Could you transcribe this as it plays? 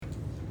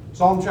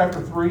Psalm chapter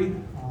 3, if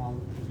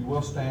you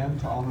will stand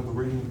to honor the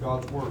reading of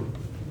God's Word.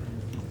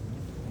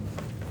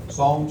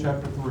 Psalm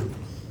chapter 3.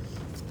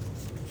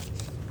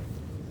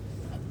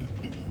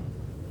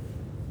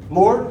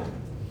 Lord,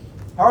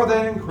 how are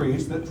they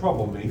increased that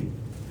trouble me?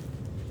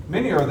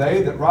 Many are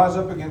they that rise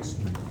up against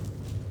me.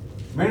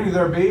 Many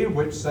there be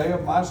which say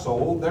of my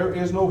soul, there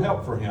is no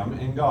help for him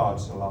in God,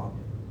 Selah.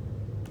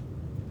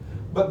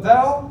 But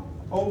thou,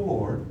 O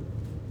Lord,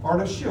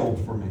 art a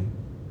shield for me,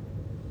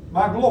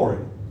 my glory,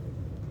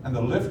 and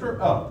the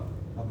lifter up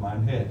of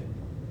mine head.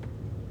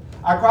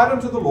 I cried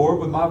unto the Lord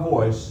with my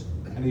voice,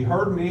 and he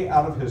heard me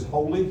out of his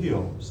holy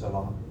hill,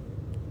 Selah.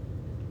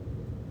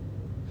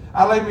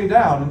 I laid me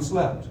down and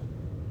slept.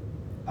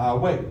 I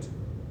awaked,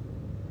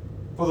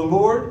 for the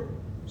Lord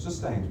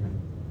sustains me.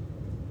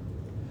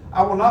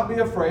 I will not be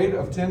afraid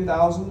of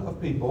 10,000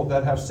 of people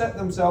that have set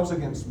themselves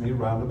against me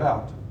round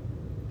about.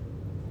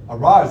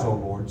 Arise, O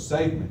Lord,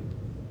 save me,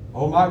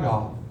 O my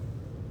God.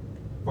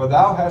 For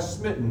thou hast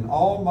smitten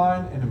all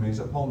mine enemies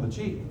upon the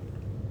cheek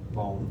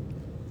bone.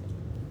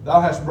 Thou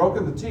hast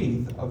broken the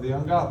teeth of the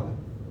ungodly.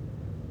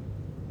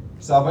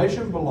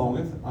 Salvation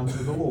belongeth unto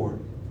the Lord.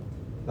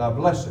 Thy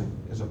blessing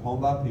is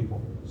upon thy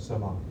people.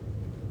 Selah.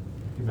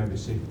 You may be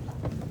seated.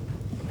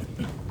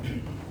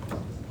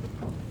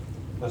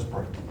 Let's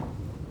pray.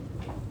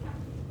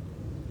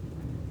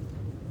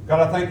 God,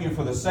 I thank you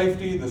for the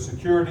safety, the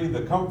security,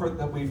 the comfort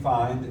that we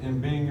find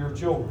in being your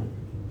children.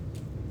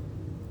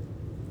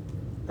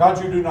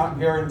 God, you do not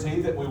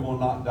guarantee that we will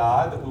not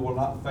die, that we will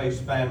not face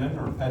famine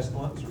or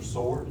pestilence or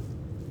sword,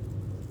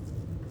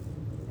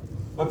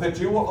 but that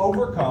you will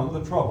overcome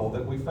the trouble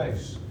that we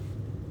face,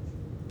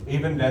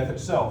 even death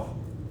itself.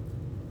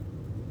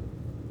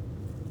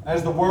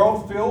 As the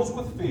world fills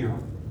with fear,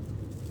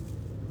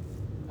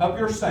 help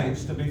your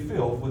saints to be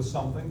filled with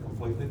something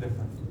completely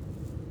different.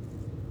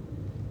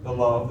 The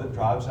love that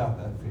drives out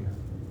that fear.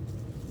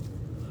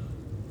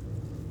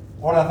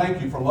 Lord, I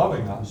thank you for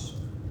loving us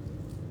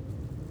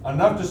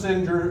enough to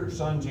send your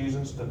Son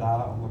Jesus to die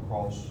on the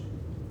cross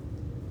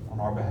on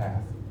our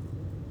behalf.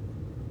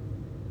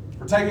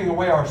 For taking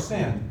away our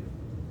sin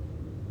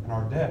and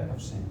our debt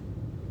of sin.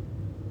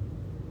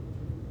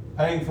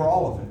 Paying for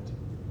all of it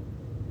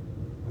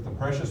with the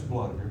precious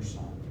blood of your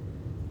Son.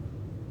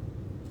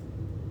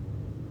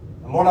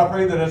 And Lord, I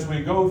pray that as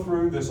we go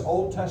through this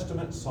Old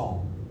Testament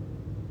psalm,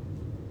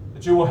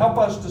 that you will help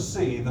us to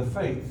see the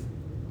faith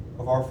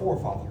of our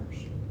forefathers.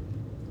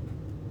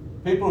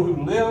 People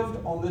who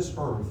lived on this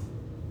earth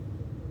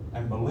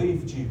and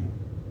believed you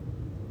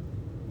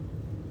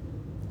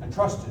and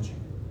trusted you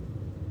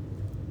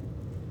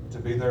to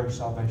be their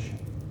salvation,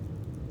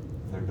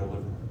 their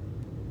deliverer.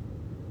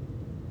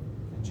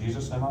 In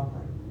Jesus' name I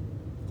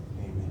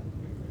pray. Amen.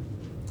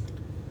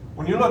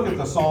 When you look at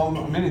the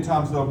psalm, many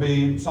times there'll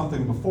be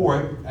something before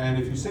it, and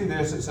if you see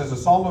this, it says a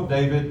psalm of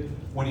David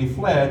when he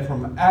fled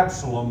from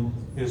Absalom,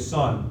 his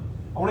son.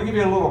 I want to give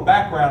you a little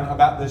background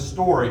about this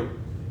story.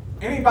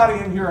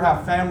 Anybody in here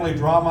have family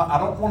drama? I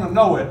don't want to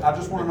know it. I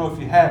just want to know if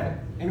you have it.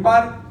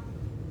 Anybody?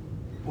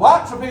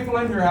 Lots of people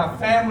in here have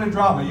family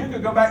drama. You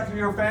could go back to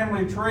your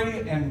family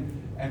tree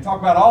and talk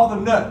about all the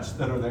nuts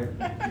that are there.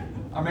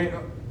 I mean,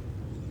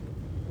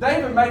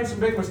 David made some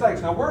big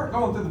mistakes. Now, we're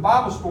going through the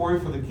Bible story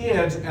for the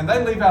kids, and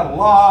they leave out a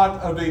lot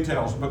of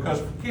details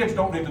because kids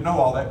don't need to know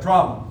all that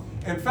drama.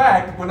 In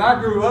fact, when I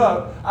grew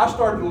up, I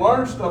started to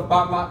learn stuff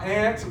about my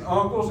aunts and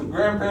uncles and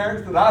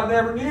grandparents that I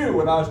never knew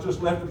when I was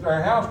just left at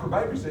their house for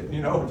babysitting.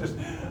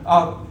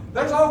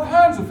 There's all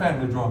kinds of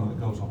family drama that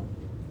goes on.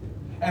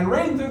 And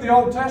reading through the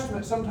Old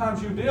Testament,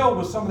 sometimes you deal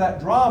with some of that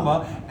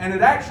drama, and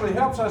it actually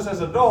helps us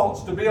as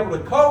adults to be able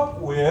to cope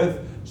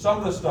with some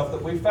of the stuff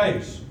that we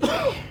face.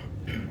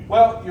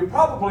 Well, you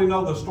probably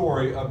know the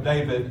story of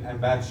David and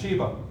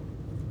Bathsheba.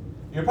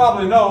 You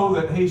probably know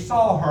that he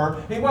saw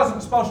her. He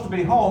wasn't supposed to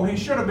be home. He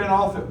should have been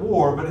off at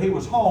war, but he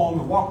was home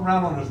and walking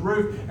around on his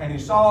roof, and he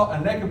saw a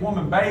naked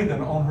woman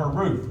bathing on her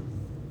roof.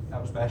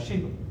 That was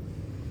Bathsheba.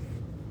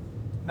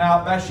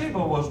 Now, Bathsheba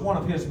was one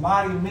of his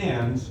mighty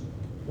men's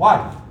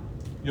wife,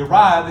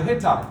 Uriah the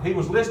Hittite. He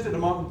was listed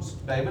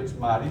amongst David's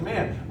mighty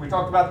men. We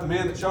talked about the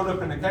men that showed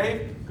up in the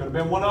cave. Could have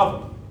been one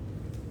of them.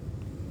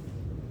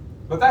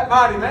 But that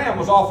mighty man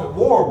was off at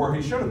war where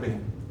he should have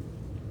been.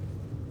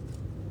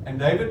 And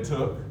David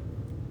took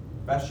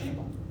Bathsheba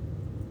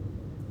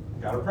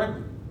and got her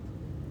pregnant.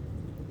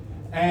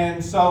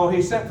 And so he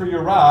sent for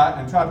Uriah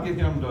and tried to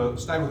get him to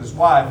stay with his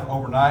wife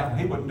overnight, and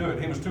he wouldn't do it.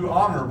 He was too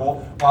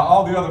honorable. While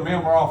all the other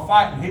men were all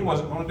fighting, he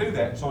wasn't going to do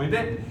that, so he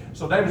didn't.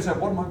 So David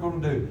said, what am I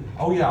going to do?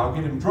 Oh yeah, I'll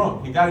get him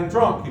drunk. He got him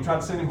drunk. He tried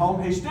to send him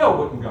home. He still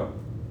wouldn't go.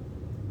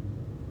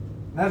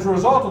 And as a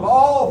result of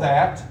all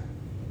that,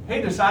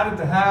 he decided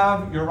to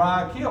have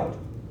Uriah killed.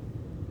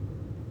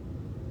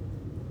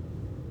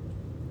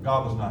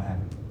 God was not happy.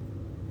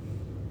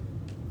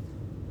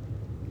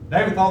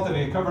 David thought that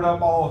he had covered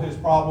up all of his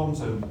problems,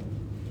 and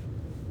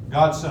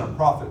God sent a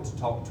prophet to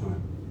talk to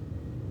him.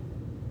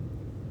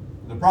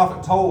 The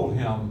prophet told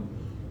him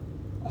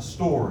a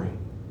story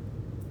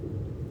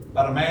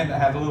about a man that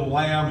had a little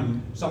lamb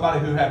and somebody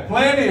who had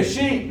plenty of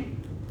sheep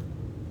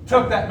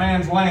took that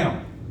man's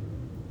lamb.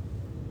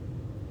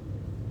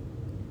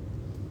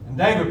 And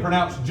David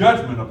pronounced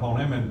judgment upon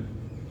him, and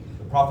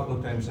the prophet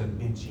looked at him and said,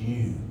 "It's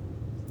you.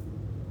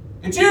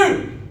 It's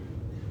you!"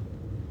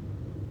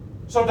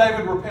 So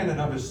David repented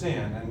of his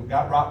sin and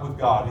got right with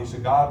God. He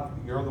said, "God,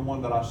 you're the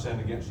one that I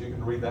sinned against." You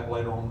can read that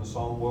later on in the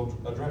psalm. We'll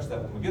address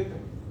that when we get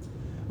there.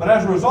 But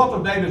as a result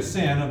of David's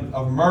sin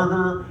of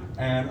murder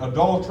and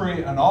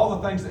adultery and all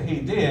the things that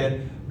he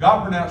did,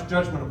 God pronounced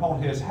judgment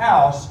upon his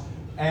house,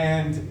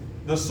 and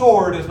the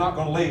sword is not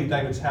going to leave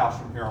David's house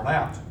from here on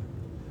out.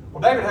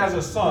 Well, David has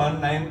a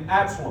son named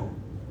Absalom.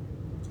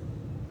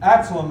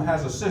 Absalom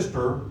has a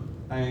sister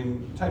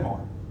named Tamar.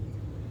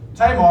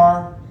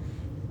 Tamar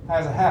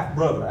has a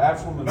half-brother.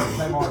 Absalom is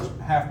Tamar's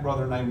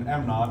half-brother named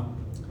Amnon.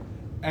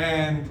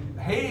 And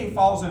he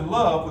falls in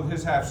love with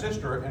his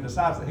half-sister and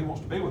decides that he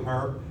wants to be with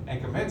her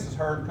and convinces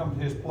her to come to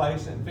his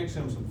place and fix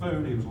him some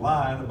food. He was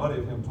lying. A buddy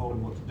of him told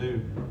him what to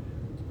do.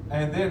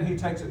 And then he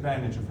takes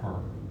advantage of her.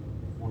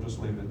 We'll just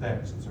leave it at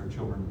that since there are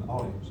children in the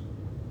audience.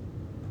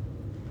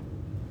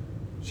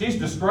 She's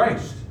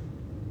disgraced.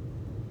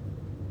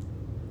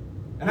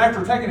 And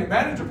after taking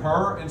advantage of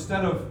her,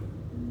 instead of,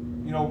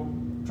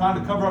 trying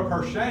to cover up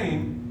her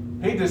shame,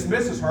 he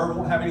dismisses her and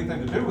won't have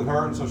anything to do with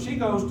her. And so she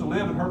goes to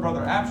live in her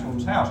brother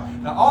Absalom's house.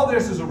 Now, all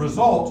this is a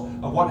result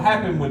of what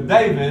happened with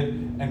David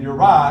and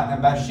Uriah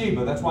and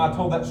Bathsheba. That's why I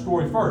told that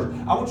story first.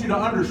 I want you to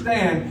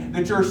understand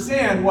that your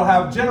sin will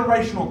have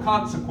generational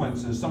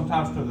consequences,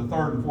 sometimes to the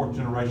third and fourth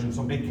generation.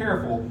 So be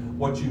careful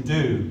what you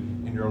do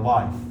in your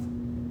life.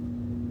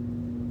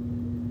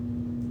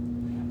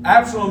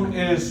 Absalom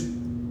is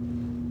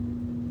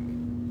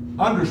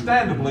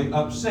understandably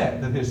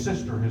upset that his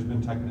sister has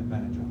been taken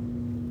advantage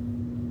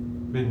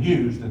of, been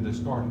used and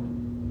discarded.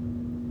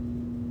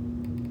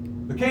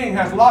 The king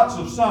has lots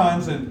of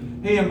sons,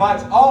 and he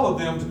invites all of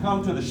them to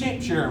come to the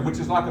sheep shearing, which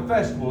is like a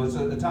festival. It's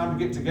a time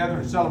to get together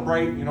and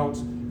celebrate. It's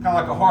kind of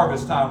like a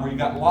harvest time where you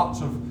got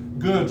lots of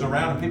goods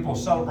around and people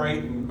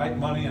celebrate and make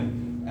money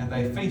and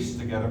they feast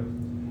together.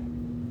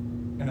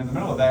 And in the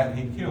middle of that,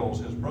 he kills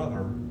his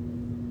brother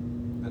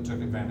that took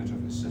advantage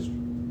of his sister.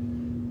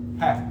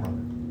 Half-brother.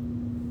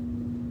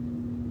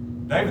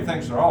 David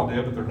thinks they're all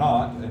dead, but they're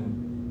not,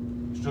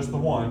 and it's just the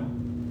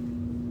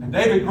one. And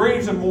David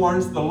grieves and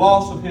mourns the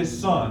loss of his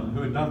son,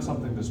 who had done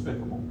something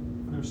despicable,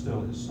 but who was still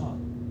his son.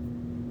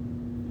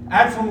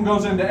 Absalom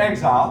goes into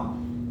exile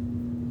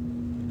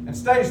and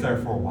stays there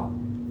for a while.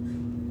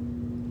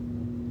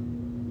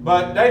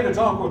 But David's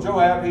uncle,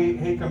 Joab,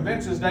 he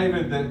convinces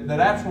David that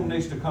Absalom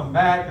needs to come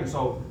back, and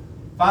so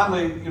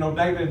finally,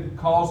 David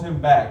calls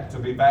him back to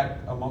be back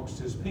amongst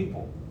his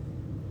people.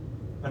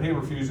 But he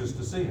refuses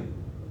to see him.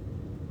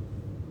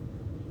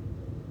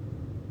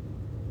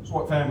 That's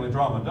what family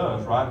drama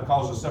does, right? It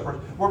causes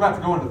separation. We're about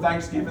to go into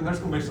Thanksgiving. There's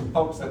going to be some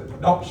folks that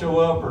don't show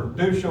up or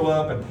do show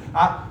up. And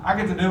I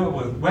get to do it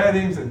with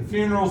weddings and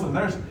funerals. And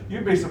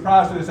you'd be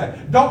surprised when they say,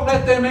 "Don't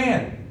let them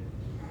in."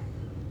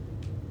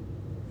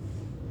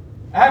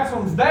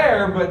 Absalom's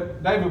there,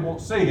 but David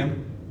won't see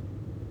him.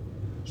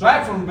 So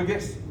Absalom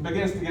begins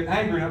to get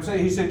angry and upset.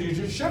 He said, "You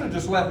should have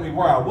just left me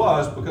where I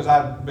was, because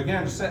I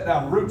began to set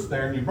down roots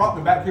there, and you brought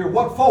me back here.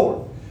 What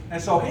for?"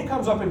 And so he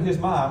comes up in his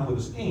mind with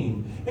a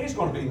scheme. He's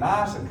going to be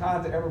nice and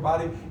kind to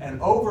everybody and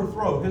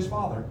overthrow his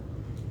father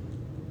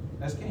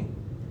as king.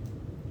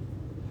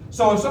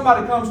 So if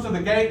somebody comes to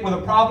the gate with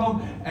a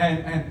problem,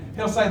 and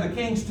he'll say, "The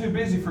king's too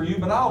busy for you,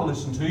 but I'll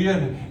listen to you."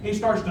 And he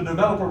starts to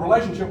develop a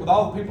relationship with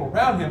all the people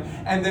around him.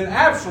 And then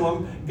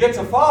Absalom gets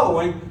a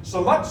following,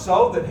 so much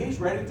so that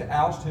he's ready to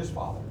oust his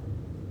father.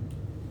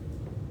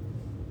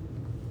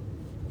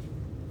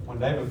 When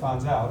David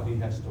finds out, he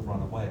has to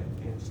run away.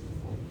 He has to flee.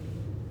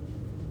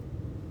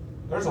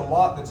 There's a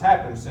lot that's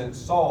happened since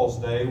Saul's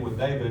day with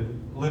David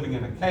living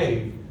in a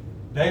cave.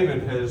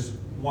 David has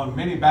won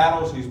many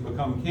battles. He's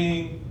become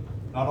king.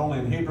 Not only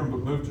in Hebron, but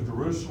moved to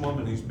Jerusalem,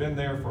 and he's been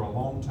there for a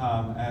long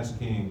time as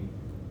king.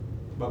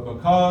 But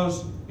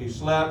because he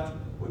slept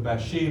with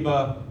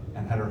Bathsheba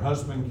and had her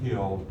husband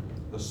killed,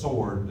 the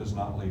sword does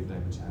not leave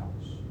David's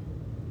house.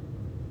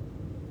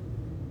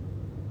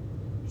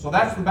 So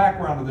that's the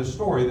background of this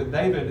story, that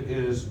David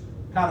is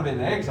kind of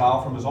in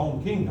exile from his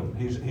own kingdom.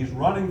 He's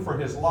running for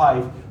his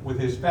life with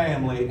his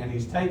family, and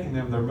he's taking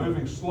them. They're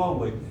moving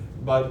slowly.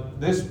 But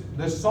this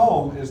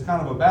psalm is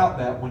kind of about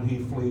that when he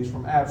flees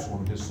from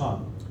Absalom, his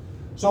son.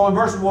 So in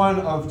verse 1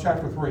 of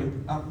chapter 3,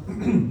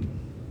 it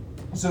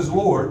says,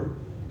 "Lord,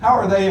 how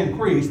are they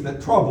increased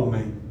that trouble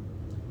me?"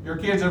 Your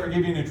kids ever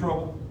give you any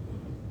trouble?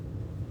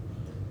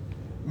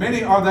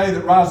 "Many are they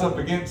that rise up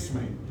against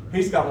me."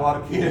 He's got a lot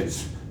of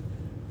kids.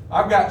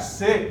 I've got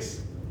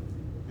 6.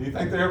 Do you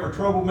think they ever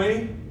trouble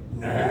me?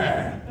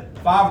 Nah.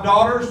 5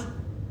 daughters?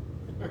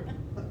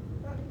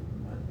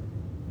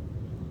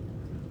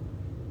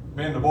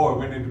 Me and the boy,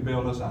 we need to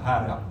build us a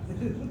hideout.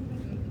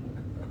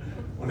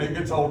 When he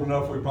gets old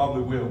enough, we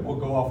probably will. We'll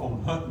go off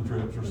on hunting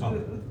trips or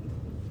something.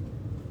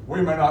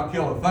 We may not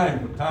kill a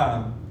thing with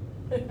time.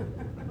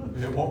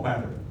 It won't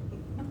matter.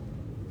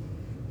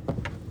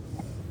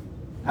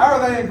 How are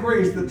they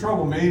increased that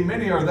trouble me?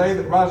 Many are they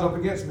that rise up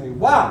against me.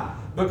 Why?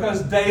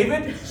 Because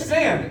David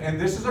sinned, and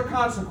this is a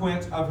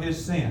consequence of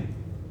his sin.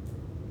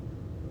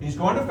 He's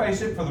going to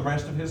face it for the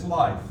rest of his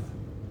life.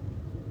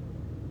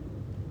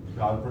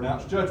 God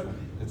pronounced judgment.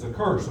 It's a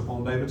curse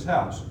upon David's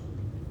house.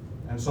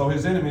 And so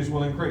his enemies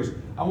will increase.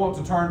 I want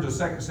to turn to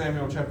 2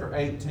 Samuel chapter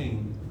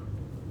 18.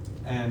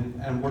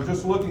 And we're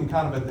just looking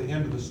kind of at the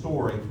end of the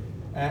story.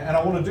 And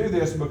I want to do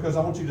this because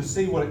I want you to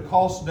see what it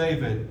cost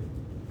David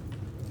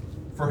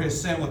for his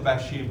sin with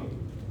Bathsheba.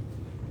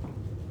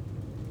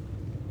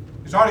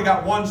 He's already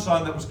got one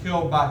son that was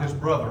killed by his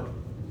brother.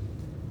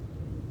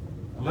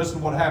 And listen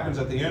to what happens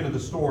at the end of the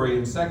story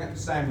in 2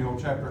 Samuel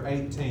chapter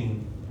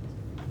 18,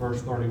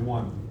 verse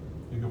 31.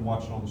 You can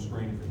watch it on the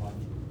screen if you like.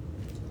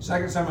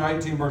 2 Samuel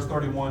 18, verse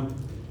 31,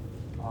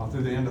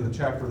 through the end of the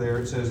chapter there,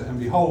 it says, And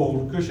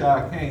behold,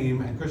 Cushai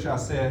came, and Cushai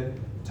said,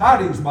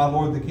 Tidings, my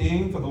lord the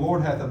king, for the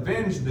Lord hath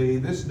avenged thee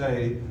this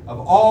day of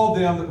all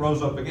them that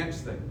rose up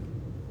against thee.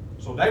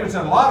 So David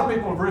said, a lot of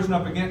people have risen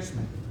up against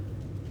me.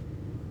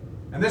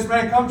 And this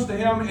man comes to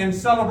him in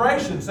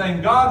celebration,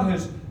 saying, God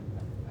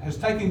has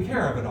taken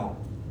care of it all.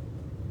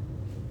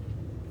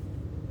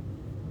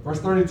 Verse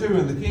 32,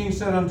 And the king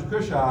said unto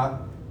Cushai,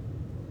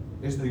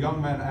 Is the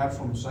young man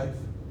Absalom safe?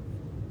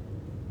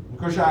 And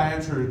Cushai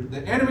answered,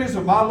 The enemies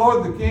of my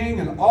lord the king,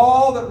 and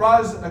all that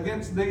rise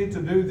against thee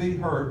to do thee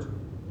hurt,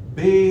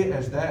 be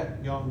as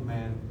that young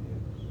man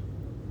is.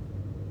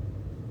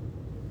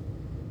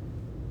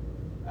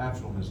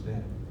 Absalom is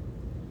dead.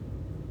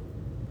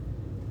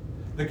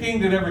 The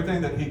king did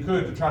everything that he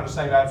could to try to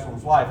save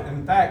Absalom's life. And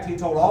in fact, he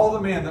told all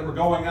the men that were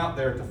going out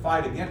there to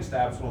fight against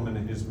Absalom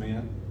and his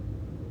men,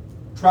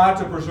 try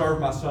to preserve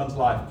my son's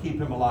life,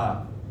 keep him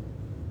alive.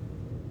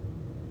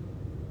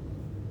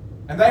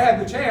 And they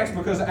had the chance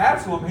because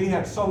Absalom, he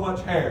had so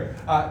much hair.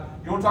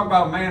 You want to talk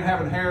about a man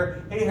having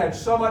hair? He had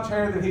so much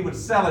hair that he would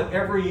sell it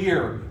every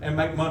year and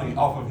make money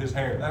off of his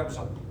hair. That was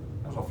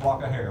a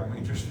flock of hair. I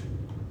mean, just.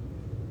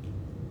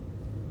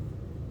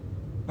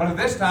 But at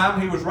this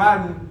time, he was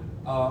riding,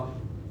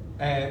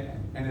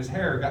 and his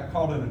hair got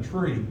caught in a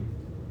tree.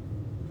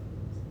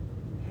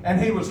 And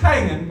he was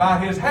hanging by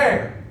his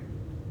hair.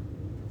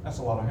 That's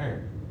a lot of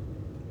hair.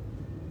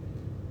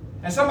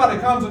 And somebody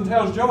comes and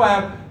tells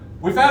Joab,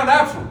 we found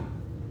Absalom.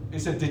 He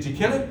said, did you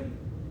kill him?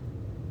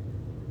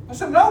 I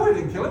said, no, we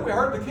didn't kill him. We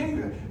heard the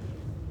king.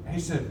 And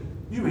he said,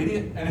 you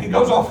idiot. And he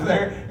goes off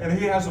there and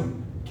he has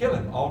them kill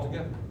him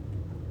altogether.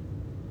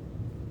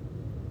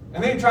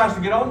 And then he tries to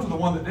get on to the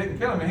one that didn't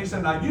kill him. And he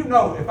said, now you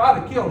know, if I'd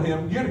have killed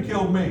him, you'd have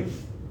killed me.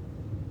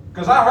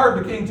 Because I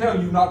heard the king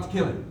tell you not to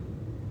kill him.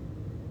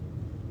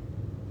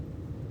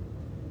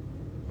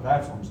 But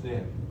Absalom's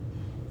dead.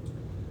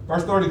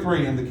 Verse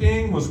 33, And the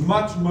king was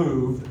much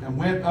moved, and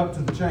went up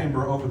to the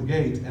chamber over the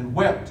gate, and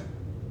wept.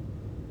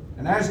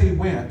 And as he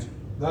went,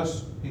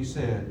 thus he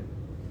said,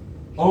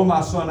 O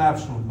my son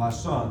Absalom, my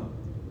son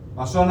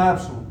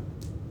Absalom,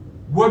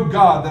 would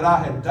God that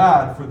I had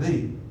died for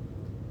thee.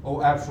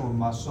 O Absalom,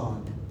 my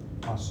son,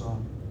 my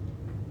son.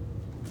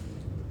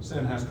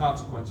 Sin has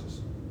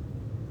consequences.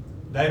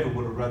 David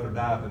would have rather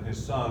died than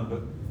his son,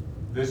 but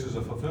this is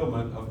a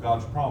fulfillment of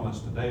God's promise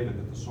to David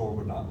that the sword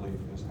would not leave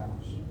his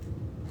house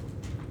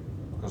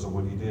because of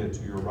what he did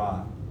to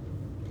Uriah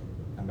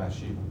and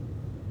Bathsheba.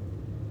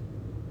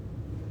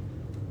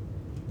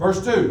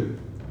 Verse 2,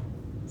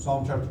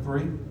 Psalm chapter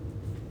 3.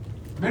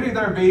 Many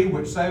there be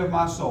which say of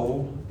my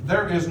soul,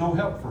 there is no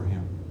help for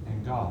him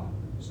in God.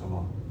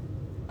 Selah.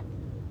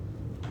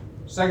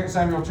 2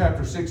 Samuel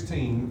chapter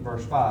 16,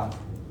 verse 5.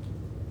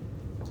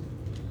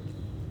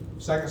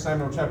 2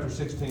 Samuel chapter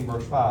 16,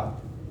 verse 5.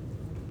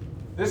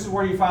 This is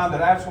where you find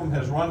that Absalom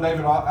has run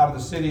David out of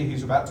the city.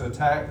 He's about to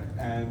attack,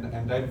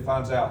 and David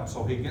finds out.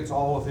 So he gets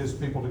all of his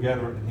people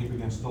together, and he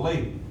begins to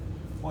lead.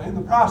 Well, in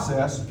the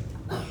process,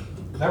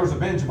 there was a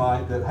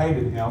Benjamite that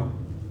hated him.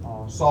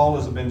 Saul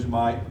is a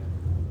Benjamite.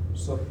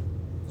 So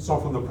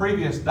from the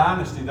previous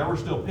dynasty, there were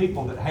still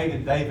people that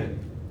hated David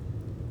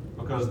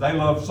because they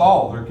loved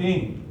Saul, their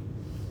king.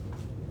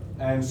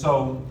 And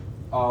so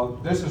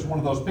this is one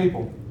of those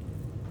people.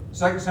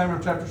 2 Samuel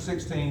chapter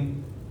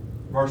 16,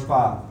 verse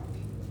 5.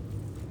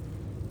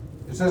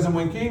 It says, And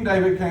when King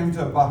David came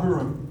to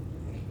Bahurim,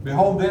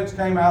 behold, thence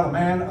came out a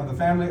man of the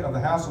family of the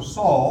house of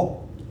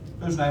Saul,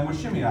 whose name was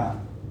Shimei,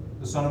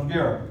 the son of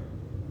Gera.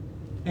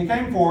 He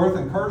came forth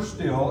and cursed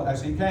still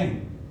as he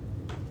came.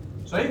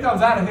 So he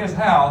comes out of his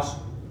house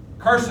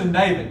cursing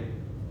David,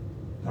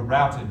 the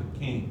routed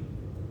king.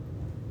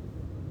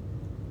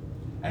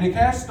 And he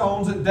cast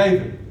stones at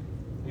David.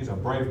 He's a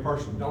brave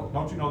person.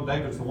 Don't you know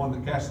David's the one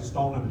that cast the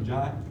stone at a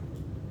giant?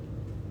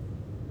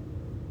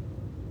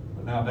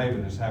 But now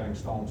David is having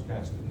stones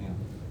cast at him.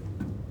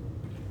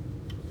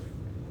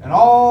 And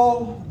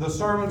all the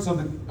servants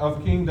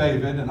of King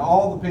David, and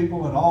all the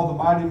people and all the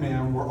mighty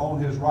men were on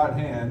his right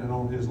hand and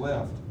on his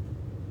left.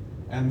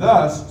 And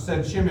thus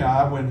said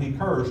Shimei when he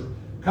cursed,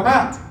 come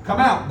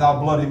out, thou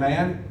bloody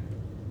man,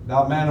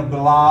 thou man of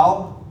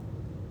Belial.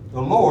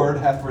 The Lord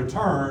hath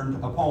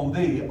returned upon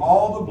thee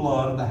all the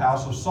blood of the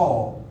house of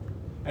Saul,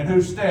 in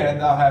whose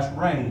stead thou hast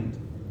reigned.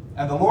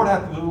 And the Lord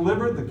hath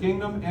delivered the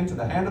kingdom into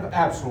the hand of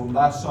Absalom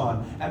thy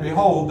son. And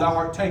behold, thou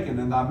art taken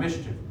in thy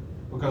mischief,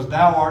 because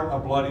thou art a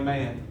bloody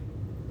man.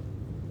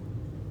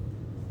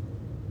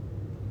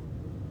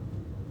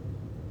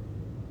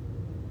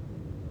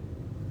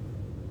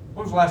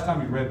 When was the last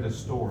time you read this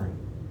story?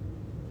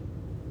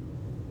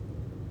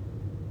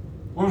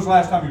 When was the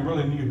last time you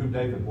really knew who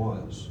David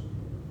was?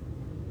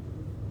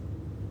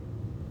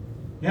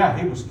 Yeah,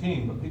 he was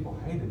king, but people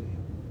hated him.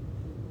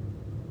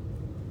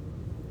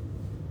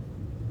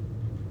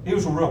 He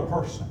was a real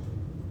person,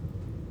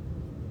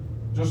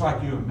 just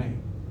like you and me.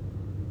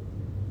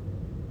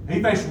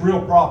 He faced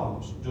real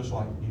problems, just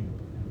like you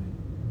and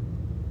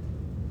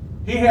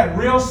me. He had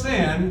real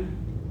sin,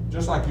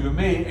 just like you and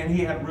me, and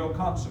he had real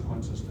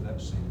consequences to that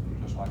sin,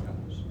 just like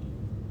us.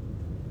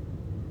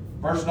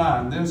 Verse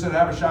 9, Then said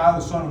Abishai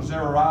the son of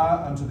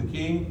Zeruiah unto the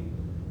king,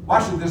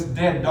 Why should this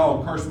dead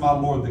dog curse my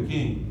lord the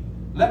king?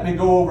 Let me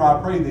go over,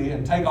 I pray thee,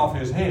 and take off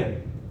his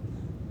head.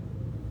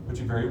 Which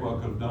he very well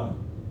could have done.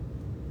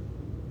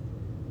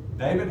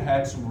 David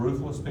had some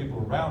ruthless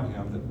people around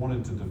him that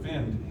wanted to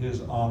defend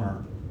his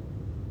honor.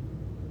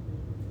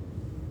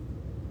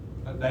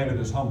 But David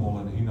is humble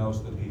and he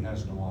knows that he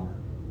has no honor,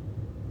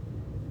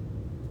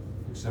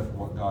 except for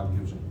what God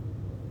gives him.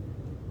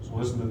 So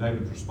listen to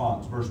David's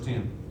response. Verse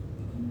 10.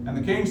 And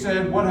the king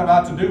said, What have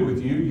I to do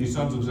with you, ye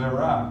sons of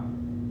Zeruiah?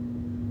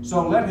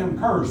 So let him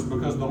curse,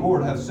 because the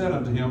Lord hath said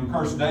unto him,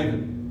 Curse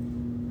David.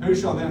 Who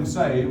shall then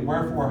say,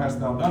 Wherefore hast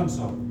thou done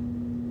so?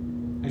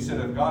 He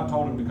said, if God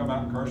told him to come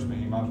out and curse me,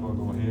 he might as well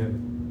go ahead.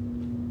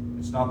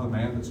 It's not the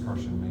man that's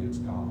cursing me, it's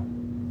God.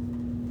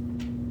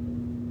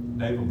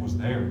 David was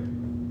there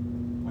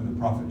when the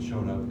prophet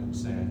showed up and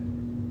said,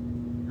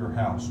 Your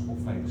house will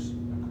face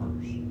a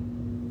curse.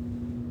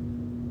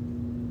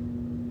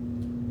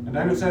 And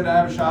David said to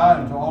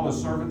Abishai and to all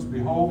his servants,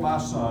 Behold, my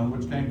son,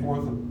 which came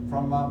forth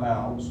from my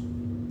bowels,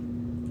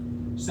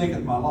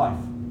 seeketh my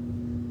life.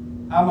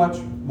 How much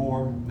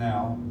more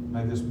now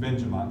may this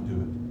Benjamite do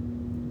it?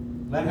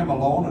 Let him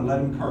alone and let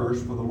him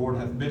curse, for the Lord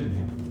hath bidden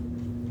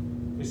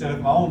him. He said,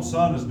 if my own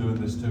son is doing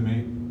this to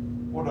me,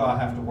 what do I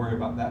have to worry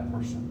about that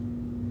person?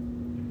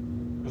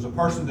 Because a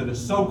person that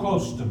is so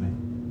close to me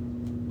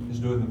is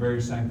doing the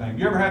very same thing.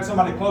 You ever had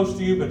somebody close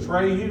to you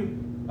betray you?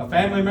 A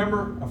family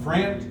member? A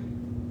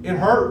friend? It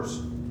hurts.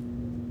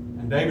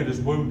 And David is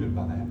wounded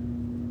by that.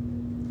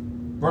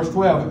 Verse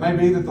 12, It may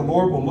be that the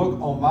Lord will look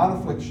on mine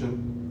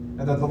affliction,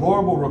 and that the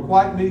Lord will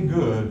requite me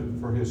good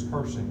for his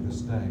cursing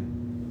this day.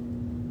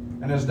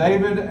 And as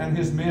David and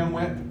his men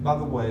went by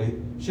the way,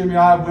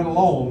 Shimei went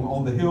along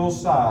on the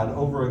hill's side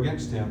over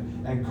against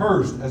him, and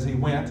cursed as he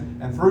went,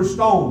 and threw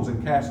stones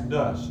and cast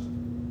dust.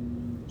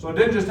 So it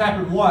didn't just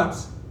happen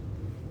once.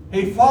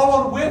 He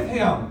followed with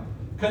him,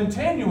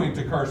 continuing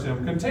to curse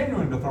him,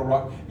 continuing to throw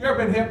rocks. You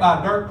ever been hit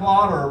by a dirt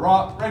clod or a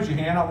rock? Raise your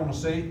hand, I want to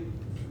see.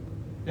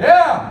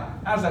 Yeah!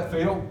 How's that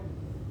feel?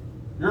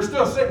 You're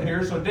still sitting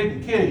here, so it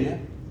didn't kill you.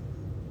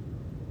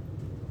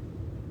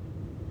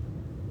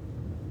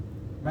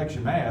 Makes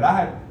you mad.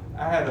 I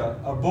had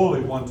a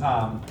bully one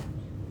time,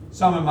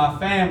 some in my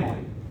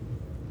family.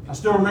 I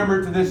still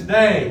remember it to this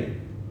day.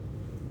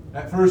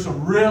 That threw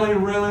some really,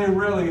 really,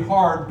 really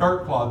hard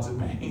dirt clods at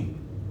me.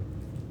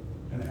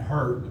 And it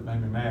hurt. It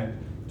made me mad.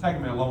 It's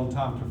taken me a long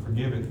time to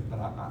forgive it, but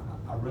I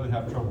really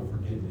have trouble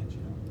forgetting it, you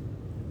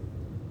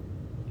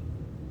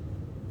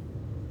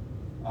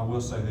know. I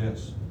will say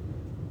this.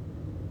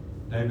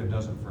 David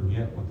doesn't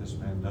forget what this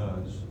man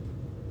does.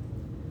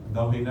 And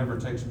though he never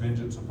takes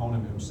vengeance upon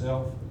him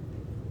himself,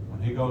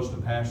 when he goes to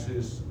pass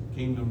his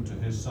kingdom to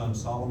his son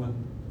Solomon,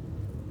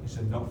 he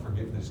said, don't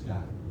forget this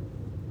guy.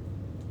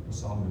 And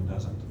Solomon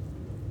doesn't.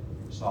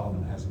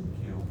 Solomon has him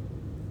killed.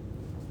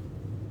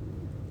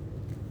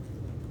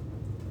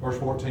 Verse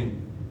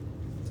 14.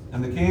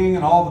 And the king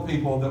and all the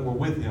people that were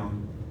with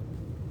him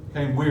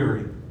came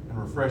weary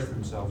and refreshed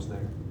themselves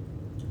there.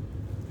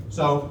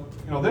 So,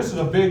 this is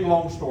a big,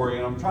 long story,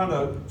 and I'm trying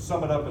to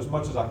sum it up as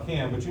much as I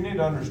can, but you need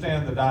to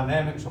understand the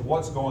dynamics of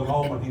what's going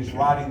on when he's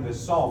writing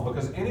this psalm,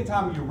 because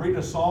anytime you read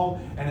a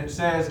psalm and it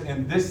says,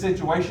 in this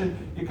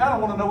situation, you kind of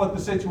want to know what the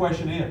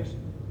situation is.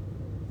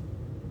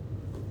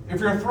 If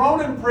you're thrown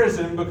in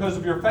prison because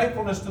of your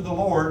faithfulness to the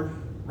Lord,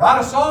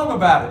 write a song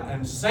about it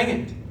and sing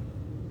it.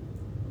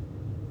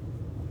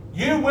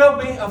 You will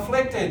be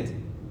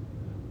afflicted,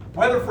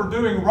 whether for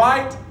doing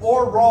right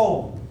or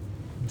wrong.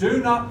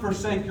 Do not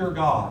forsake your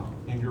God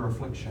in your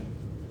affliction.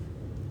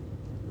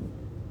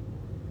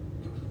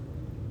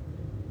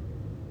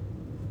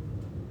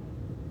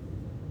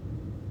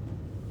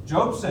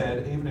 Job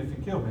said, even if you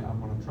kill me, I'm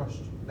going to trust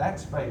you.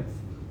 That's faith.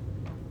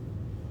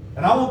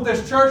 And I want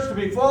this church to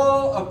be full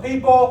of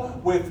people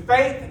with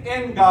faith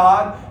in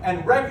God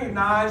and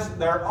recognize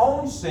their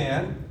own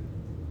sin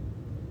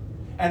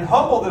and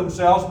humble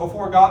themselves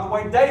before God the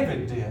way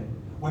David did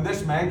when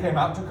this man came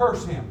out to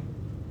curse him.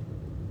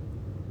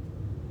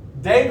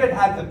 David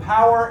had the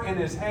power in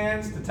his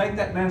hands to take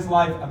that man's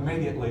life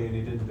immediately, and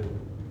he didn't do it.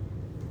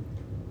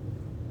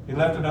 He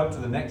left it up to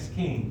the next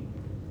king,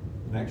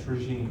 the next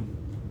regime.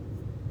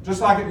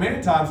 Just like at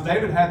many times,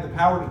 David had the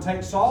power to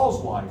take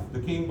Saul's life, the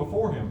king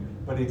before him,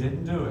 but he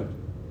didn't do it.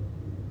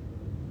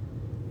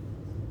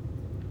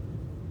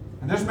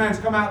 And this man's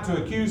come out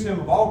to accuse him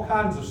of all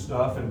kinds of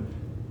stuff, and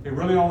he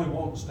really only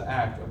wants to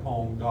act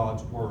upon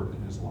God's word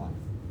in his life.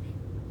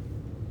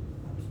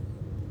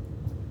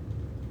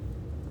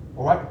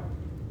 All right?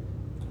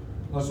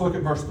 Let's look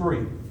at verse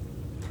 3.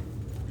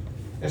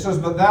 It says,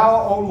 "But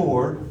thou, O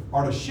Lord,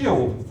 art a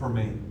shield for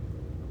me,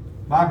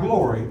 my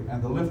glory,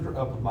 and the lifter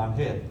up of mine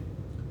head."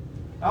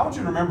 Now, I want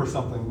you to remember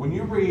something. When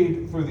you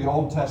read through the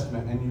Old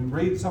Testament and you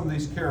read some of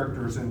these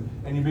characters and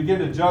you begin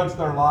to judge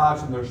their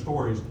lives and their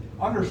stories,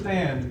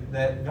 understand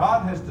that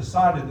God has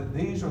decided that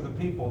these are the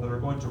people that are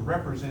going to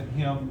represent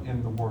Him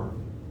in the Word.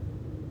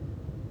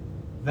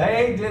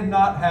 They did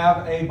not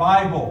have a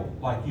Bible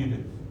like you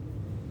do.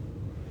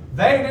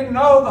 They didn't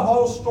know the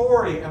whole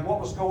story and what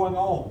was going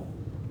on.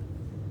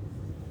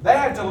 They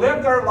had to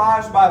live their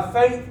lives by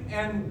faith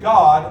in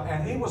God,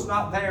 and He was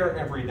not there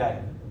every day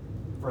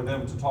for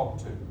them to talk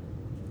to.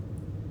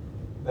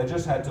 They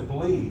just had to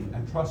believe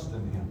and trust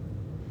in Him.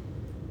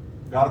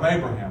 God of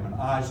Abraham and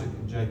Isaac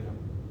and Jacob.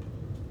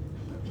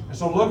 And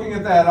so looking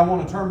at that, I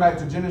want to turn back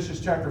to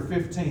Genesis chapter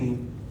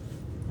 15,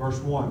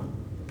 verse 1.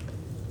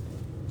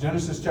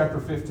 Genesis chapter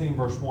 15,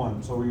 verse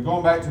 1. So we're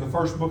going back to the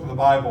first book of the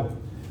Bible.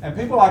 And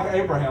people like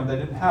Abraham, they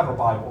didn't have a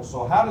Bible.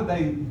 So how did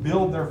they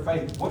build their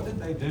faith? What did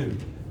they do?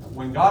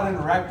 When God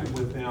interacted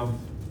with them,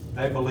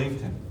 they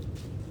believed Him.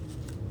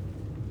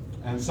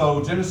 And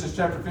so Genesis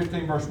chapter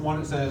 15, verse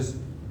 1, it says,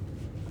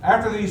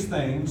 "After these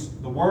things,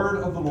 the word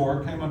of the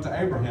Lord came unto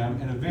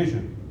Abraham in a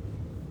vision,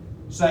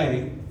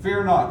 saying,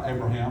 Fear not,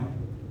 Abraham,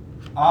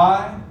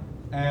 I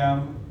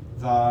am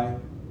thy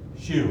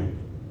shield,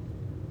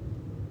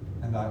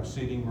 and thy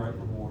exceeding great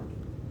reward."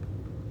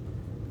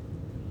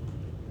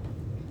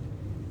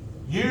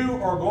 You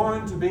are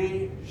going to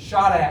be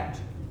shot at,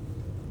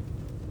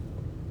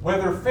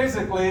 whether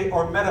physically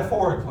or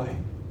metaphorically.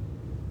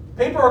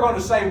 People are going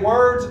to say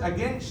words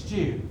against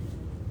you.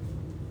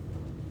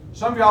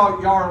 Some of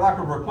y'all are like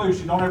a recluse.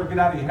 You don't ever get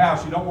out of your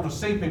house. You don't want to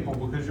see people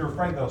because you're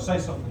afraid they'll say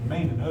something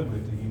mean and ugly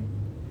to you.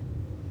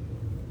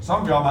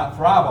 Some of y'all might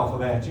thrive off of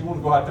that. You want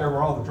to go out there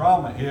where all the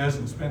drama is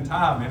and spend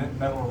time in it and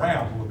meddle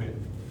around a little bit.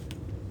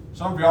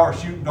 Some of y'all are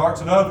shooting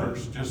darts at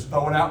others, just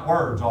throwing out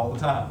words all the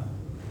time,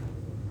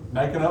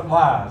 making up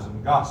lies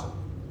and gossip.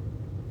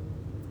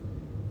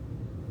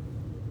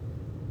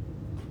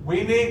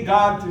 We need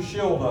God to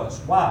shield us.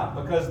 Why?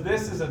 Because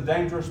this is a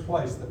dangerous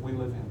place that we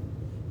live in.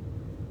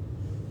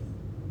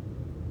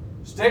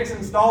 Sticks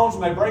and stones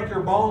may break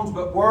your bones,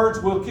 but words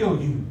will kill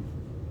you.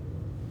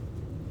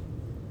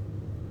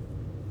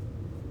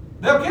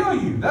 They'll kill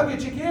you. They'll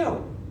get you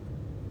killed.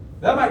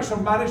 They'll make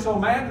somebody so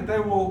mad that they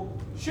will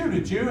shoot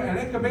at you, and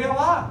it could be a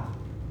lie.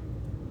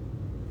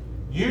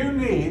 You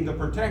need the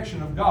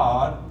protection of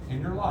God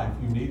in your life.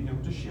 You need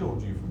Him to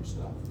shield you from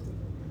stuff.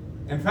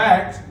 In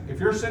fact, if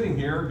you're sitting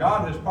here,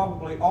 God has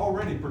probably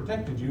already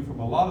protected you from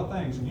a lot of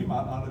things, and you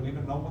might not have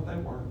even known what they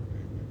were.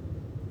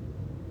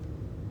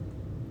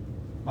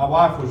 My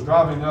wife was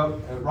driving up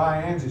at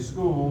Ryan Ansley's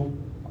school,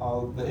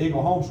 the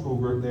Eagle Homeschool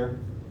group there,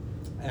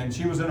 and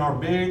she was in our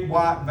big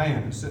white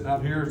van. It's sitting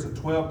out here. It's a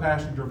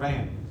 12-passenger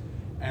van.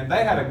 And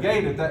they had a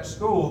gate at that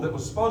school that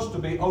was supposed to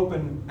be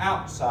open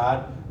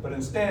outside, but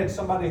instead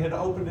somebody had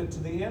opened it to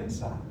the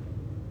inside.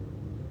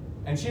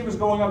 And she was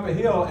going up a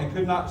hill and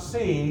could not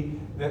see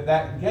that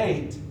that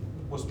gate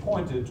was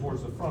pointed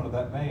towards the front of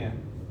that van.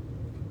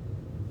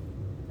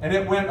 And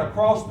it went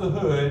across the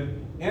hood,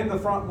 in the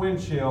front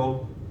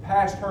windshield,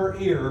 past her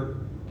ear,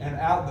 and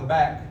out the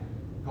back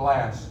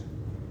glass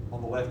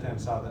on the left-hand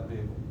side of that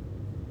vehicle.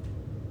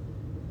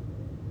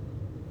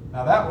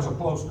 Now that was a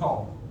close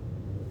call.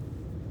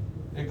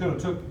 It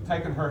could have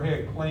taken her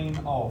head clean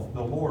off.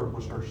 The Lord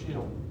was her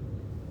shield.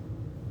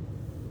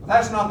 But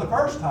that's not the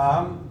first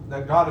time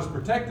that God has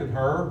protected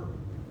her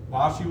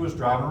while she was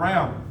driving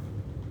around.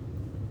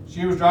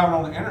 She was driving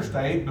on the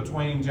interstate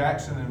between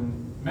Jackson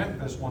and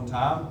Memphis one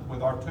time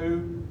with our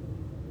two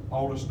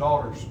oldest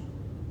daughters.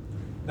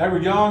 They were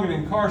young and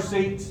in car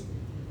seats,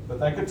 but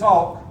they could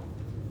talk.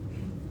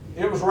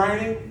 It was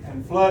raining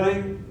and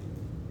flooding,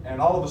 and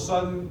all of a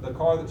sudden, the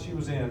car that she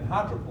was in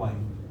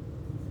hydroplaned.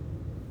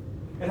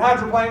 It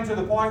hydroplaned to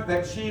the point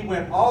that she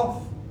went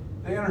off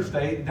the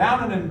interstate,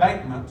 down an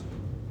embankment,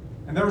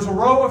 and there was a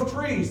row of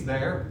trees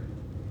there.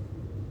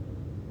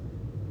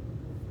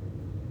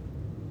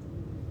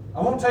 I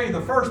won't tell you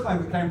the first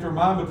thing that came to her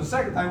mind, but the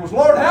second thing was,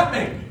 Lord, help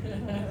me!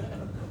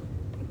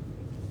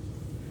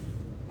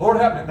 Lord,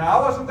 help me. Now,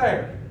 I wasn't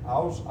there. I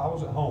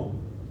was at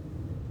home.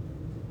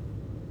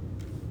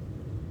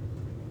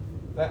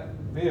 That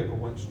vehicle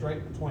went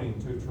straight between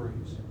two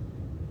trees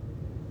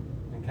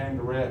and came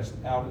to rest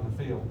out in the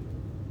field.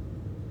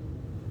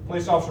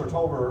 Police officer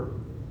told her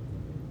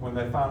when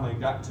they finally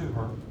got to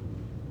her,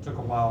 it took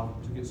a while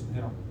to get some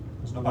help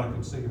because nobody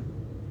could see her.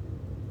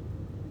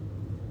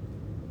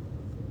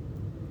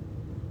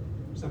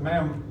 He said,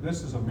 "Ma'am,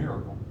 this is a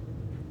miracle.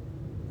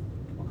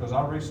 Because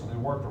I recently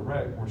worked a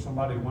wreck where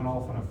somebody went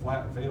off in a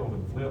flat field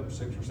and flipped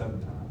 6 or 7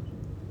 times.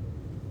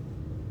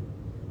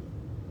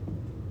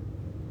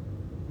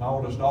 My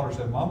oldest daughter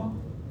said, Mama,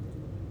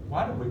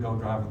 why did we go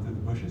driving through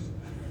the bushes?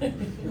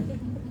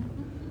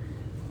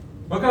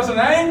 Because an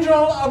angel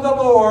of the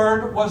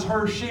Lord was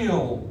her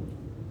shield.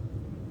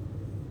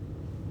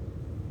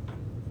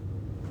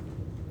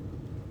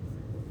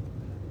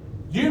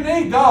 You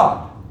need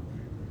God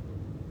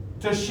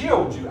to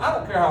shield you. I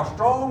don't care how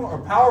strong or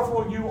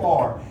powerful you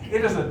are.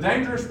 It is a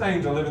dangerous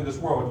thing to live in this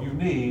world. You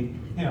need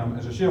Him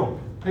as a shield.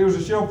 He was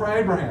a shield for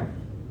Abraham.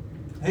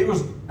 He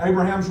was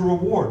Abraham's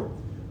reward.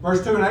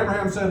 Verse 2, and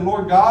Abraham said,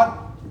 Lord God,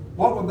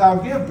 what wilt thou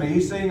give me,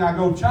 seeing I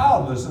go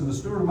childless, and the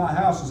steward of my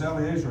house is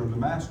Eliezer of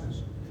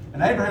Damascus?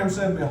 And Abraham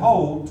said,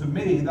 Behold, to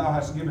me thou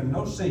hast given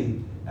no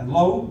seed, and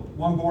lo,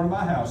 one born in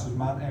my house is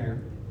mine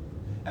heir.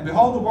 And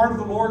behold, the word of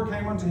the Lord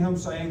came unto him,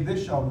 saying,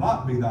 This shall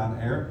not be thine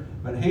heir,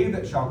 but he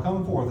that shall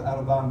come forth out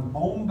of thine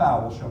own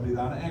bowels shall be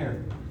thine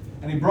heir.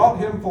 And he brought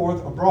him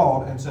forth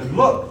abroad, and said,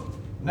 Look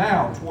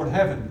now toward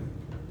heaven,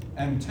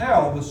 and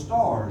tell the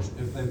stars,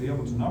 if they be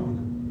able to number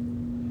them.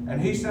 And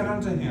he said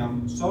unto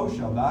him, So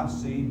shall thy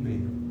seed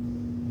be.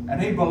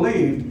 And he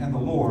believed in the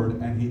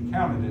Lord, and he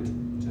counted it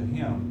to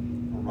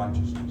him for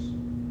righteousness.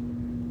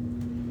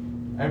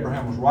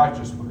 Abraham was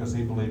righteous because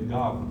he believed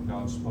God when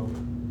God spoke.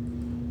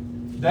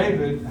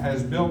 David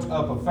has built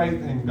up a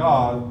faith in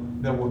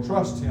God that will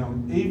trust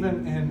him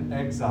even in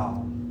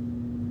exile,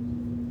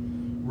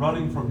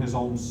 running from his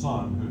own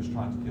son who is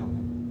trying to kill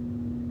him.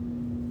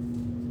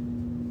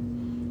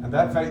 And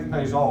that faith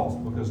pays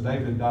off because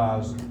David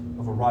dies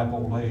of a ripe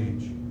old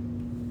age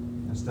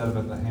instead of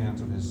at the hands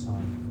of his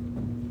son.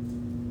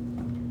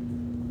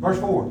 Verse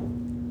 4,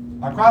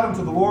 I cried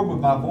unto the Lord with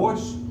my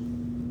voice,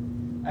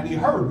 and he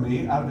heard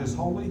me out of his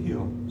holy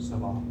hill,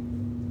 Selah.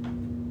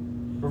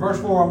 For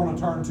verse 4, I want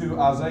to turn to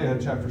Isaiah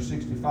chapter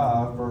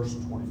 65, verse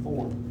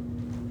 24.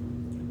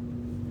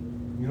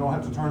 You don't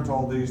have to turn to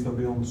all these, they'll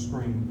be on the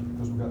screen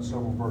because we've got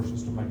several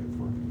verses to make it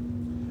through.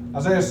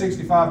 Isaiah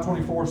 65,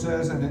 24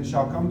 says, And it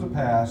shall come to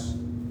pass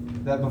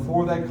that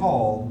before they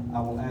call,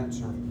 I will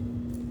answer.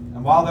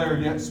 And while they are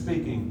yet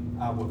speaking,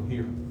 I will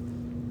hear.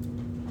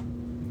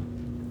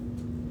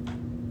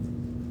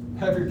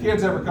 Have your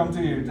kids ever come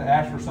to you to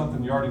ask for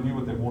something you already knew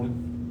what they wanted?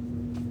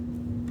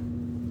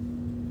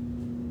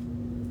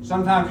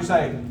 Sometimes you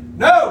say,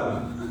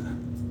 no!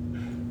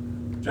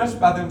 Just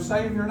by them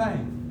saying your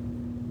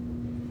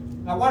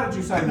name. Now, why did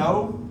you say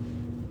no?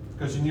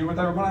 Because you knew what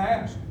they were going to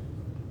ask.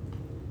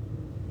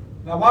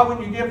 Now, why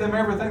wouldn't you give them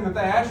everything that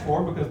they asked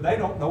for? Because they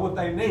don't know what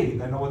they need.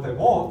 They know what they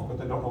want, but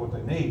they don't know what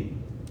they need.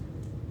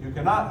 You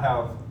cannot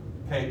have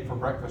cake for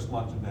breakfast,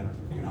 lunch, and dinner.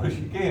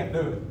 You can't do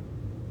it.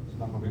 It's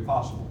not going to be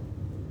possible.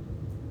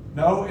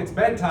 No, it's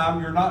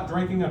bedtime. You're not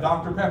drinking a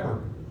Dr.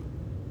 Pepper.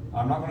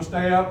 I'm not going to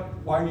stay up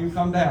while you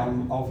come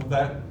down off of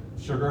that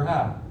sugar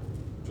high.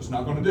 Just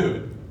not going to do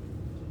it.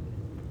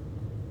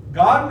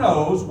 God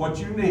knows what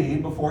you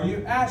need before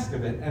you ask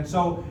of it. And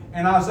so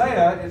in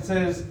Isaiah, it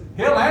says,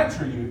 He'll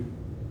answer you.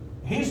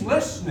 He's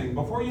listening.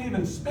 Before you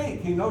even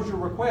speak, He knows your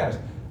request.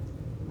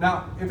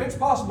 Now, if it's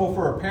possible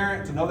for a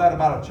parent to know that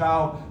about a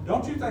child,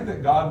 don't you think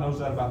that God knows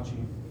that about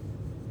you?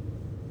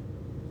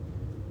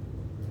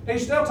 He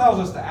still tells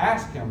us to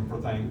ask Him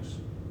for things,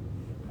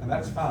 and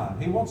that's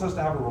fine. He wants us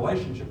to have a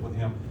relationship with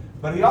Him,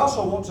 but He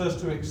also wants us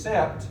to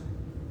accept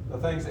the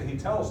things that He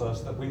tells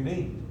us that we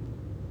need.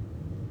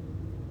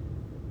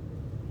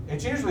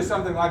 It's usually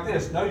something like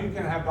this. No, you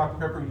can't have Dr.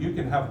 Pepper. You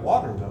can have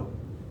water, though.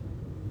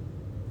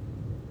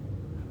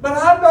 But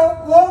I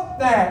don't want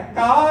that,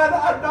 God.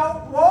 I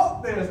don't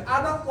want this.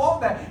 I don't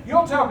want that.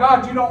 You'll tell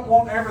God you don't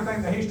want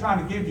everything that He's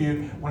trying to give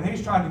you when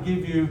He's trying to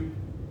give you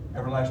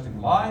everlasting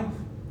life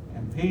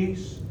and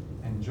peace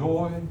and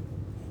joy.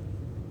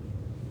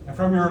 And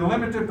from your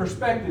limited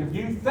perspective,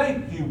 you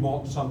think you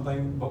want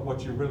something, but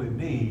what you really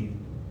need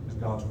is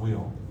God's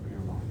will for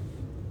your life.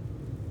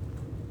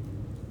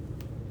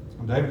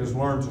 And David has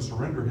learned to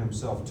surrender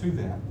himself to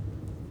that.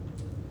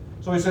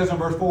 So he says in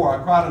verse 4,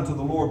 I cried unto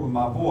the Lord with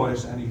my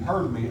voice, and He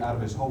heard me out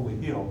of His holy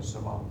hill,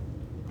 Selah.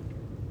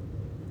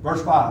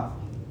 Verse 5,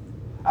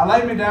 I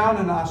laid me down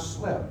and I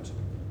slept.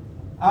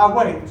 I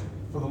awaked,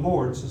 for the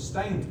Lord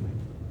sustained me.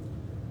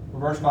 For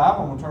verse 5,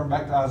 I'm going to turn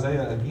back to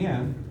Isaiah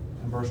again,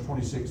 in verse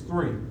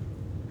 26:3.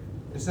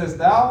 It says,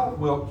 Thou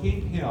wilt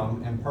keep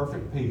him in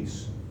perfect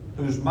peace,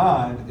 whose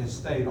mind is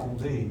stayed on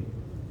Thee,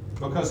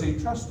 because he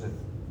trusteth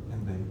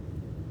in Thee.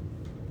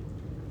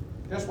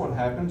 Guess what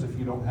happens if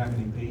you don't have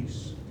any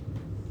peace?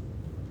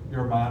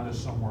 Your mind is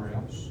somewhere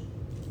else.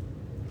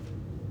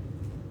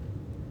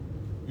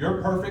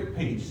 Your perfect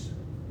peace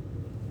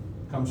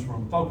comes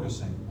from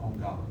focusing on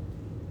God.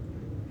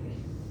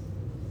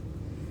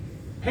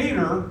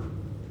 Peter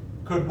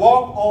could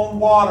walk on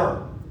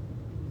water.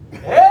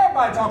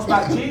 Everybody talks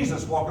about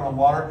Jesus walking on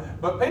water,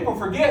 but people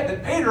forget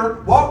that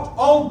Peter walked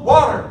on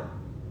water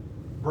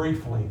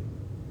briefly.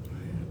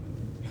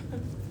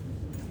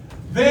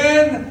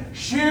 Then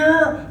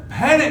sheer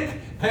panic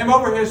came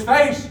over his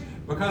face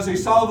because he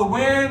saw the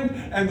wind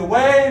and the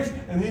waves,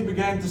 and he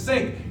began to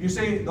sink. You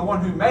see, the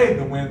one who made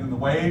the wind and the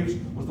waves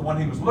was the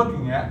one he was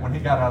looking at when he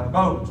got out of the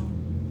boat.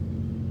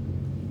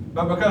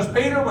 But because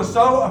Peter was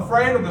so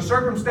afraid of the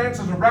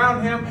circumstances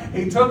around him,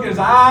 he took his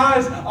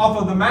eyes off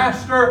of the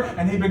Master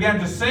and he began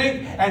to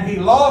sink and he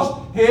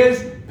lost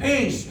his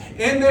peace.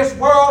 In this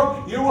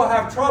world, you will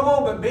have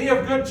trouble, but be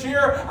of good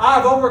cheer.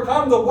 I've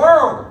overcome the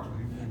world.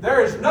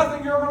 There is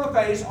nothing you're going to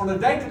face on a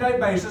day-to-day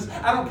basis.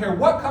 I don't care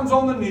what comes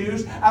on the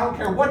news. I don't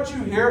care what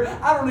you hear.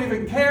 I don't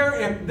even care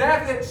if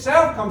death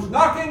itself comes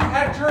knocking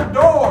at your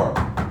door.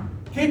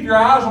 Keep your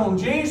eyes on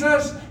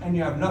Jesus and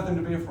you have nothing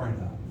to be afraid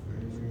of.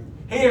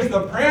 He is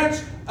the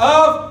Prince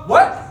of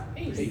what?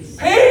 Peace.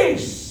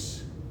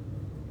 Peace.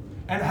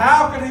 And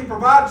how can He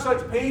provide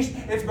such peace?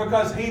 It's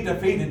because He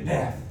defeated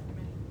death.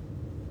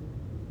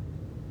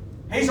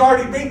 He's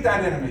already beat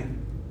that enemy.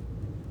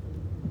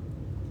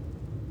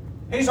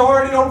 He's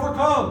already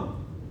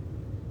overcome.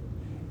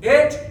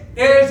 It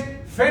is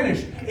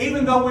finished.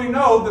 Even though we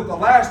know that the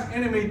last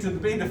enemy to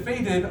be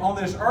defeated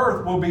on this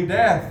earth will be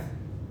death,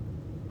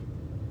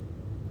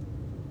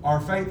 our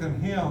faith in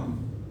Him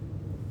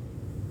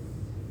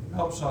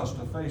helps us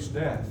to face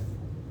death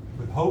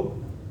with hope,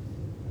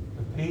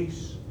 with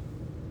peace,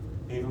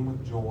 even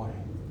with joy.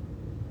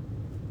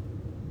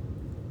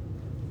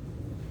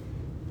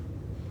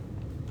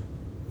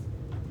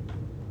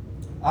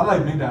 I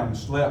laid me down and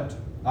slept.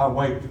 I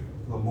waked,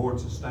 for the Lord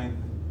sustained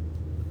me.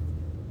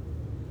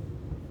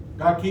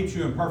 God keeps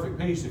you in perfect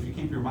peace if you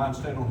keep your mind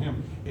stayed on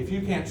Him. If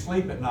you can't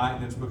sleep at night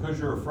and it's because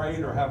you're afraid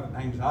or have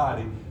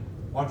anxiety,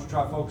 why don't you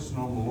try focusing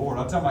on the Lord?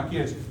 I tell my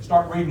kids,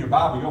 start reading your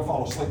Bible, you'll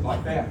fall asleep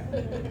like that.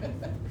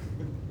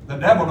 The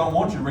devil don't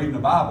want you reading the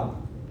Bible.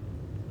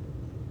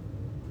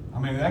 I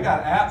mean, they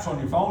got apps on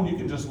your phone, you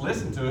can just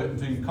listen to it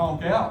until you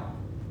conk out.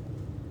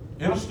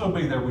 It'll still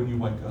be there when you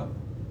wake up.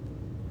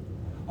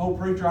 Oh,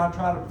 preacher, I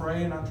try to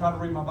pray and I try to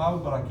read my Bible,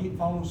 but I keep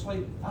falling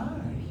asleep.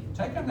 Fine,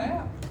 take a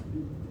nap.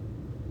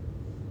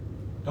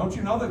 Don't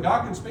you know that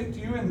God can speak to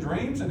you in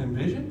dreams and in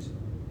visions?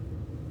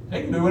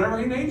 He can do whatever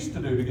He needs to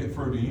do to get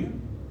through to you.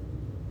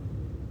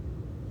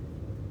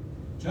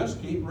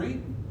 Just keep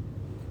reading.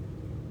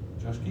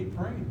 Just keep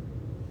praying.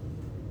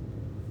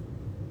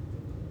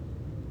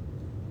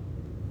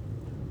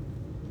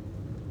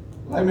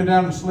 Lay me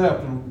down and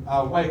slept, and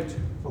I waked,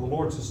 for the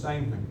Lord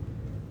sustained me.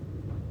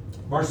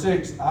 Verse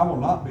 6, I will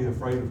not be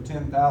afraid of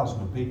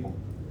 10,000 of people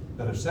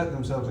that have set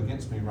themselves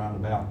against me round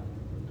about.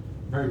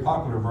 Very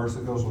popular verse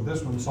that goes with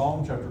this one,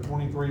 Psalm chapter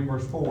 23,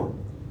 verse 4.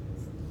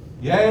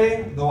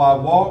 Yea, though I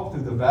walk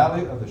through the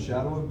valley of the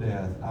shadow of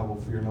death, I will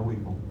fear no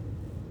evil,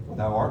 for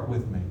Thou art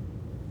with me.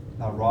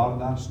 Thy rod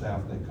and Thy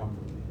staff, they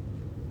comfort me.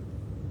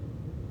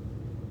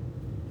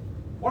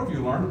 What have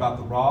you learned about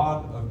the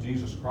rod of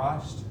Jesus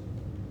Christ?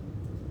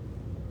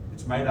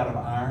 It's made out of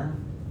iron,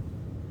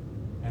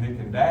 and it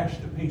can dash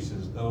to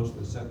pieces those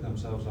that set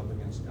themselves up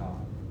against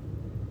God.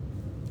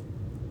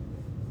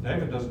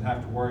 David doesn't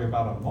have to worry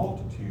about a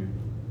multitude.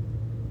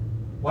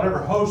 Whatever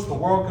host the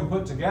world can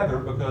put together,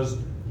 because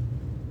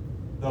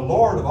the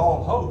Lord of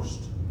all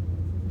hosts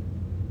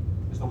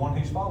is the one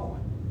He's following.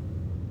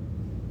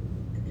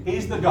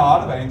 He's the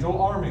God of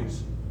angel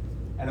armies.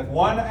 And if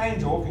one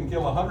angel can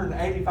kill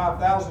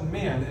 185,000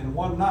 men in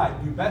one night,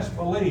 you best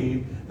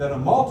believe that a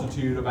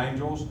multitude of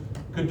angels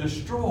could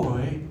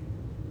destroy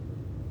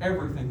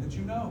everything that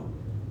you know.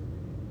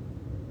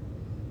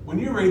 When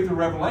you read through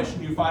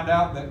Revelation, you find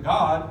out that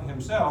God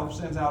Himself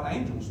sends out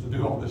angels to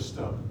do all this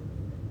stuff.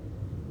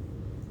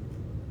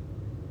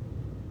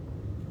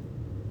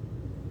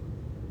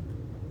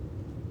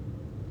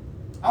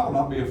 I will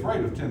not be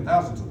afraid of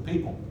 10,000s of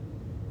people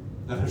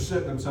that have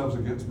set themselves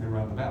against me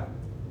round about.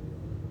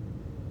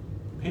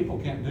 People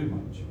can't do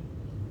much.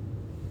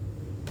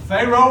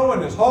 Pharaoh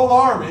and his whole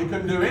army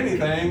couldn't do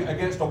anything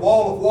against a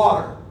wall of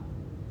water.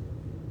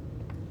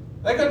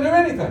 They couldn't do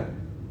anything.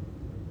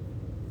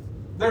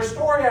 There's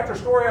story after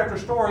story after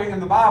story in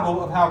the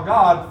Bible of how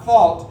God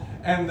fought,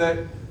 and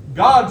that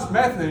God's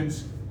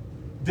methods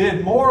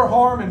did more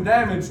harm and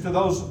damage to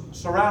those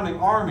surrounding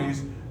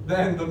armies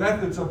than the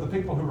methods of the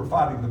people who were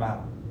fighting the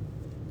battle.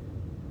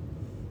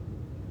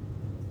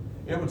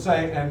 It would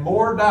say, and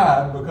more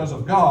died because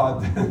of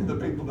God than the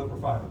people that were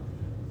fighting.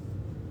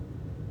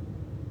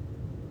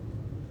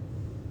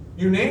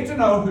 You need to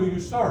know who you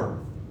serve,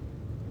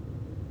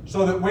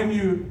 so that when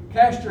you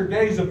cast your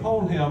gaze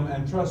upon Him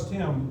and trust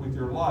Him with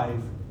your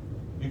life,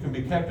 you can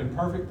be kept in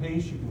perfect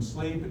peace. You can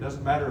sleep. It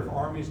doesn't matter if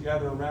armies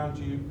gather around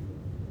you.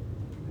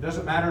 It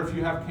doesn't matter if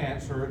you have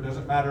cancer. It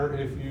doesn't matter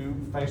if you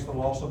face the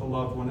loss of a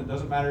loved one. It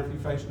doesn't matter if you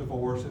face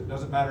divorce. It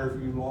doesn't matter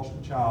if you lost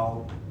a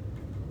child.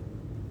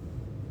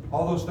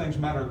 All those things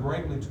matter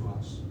greatly to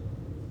us.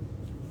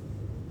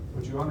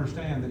 But you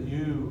understand that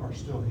you are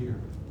still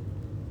here.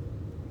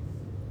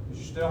 That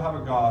you still have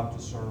a God to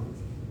serve.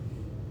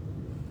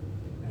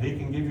 And He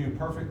can give you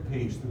perfect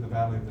peace through the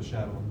valley of the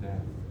shadow of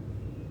death.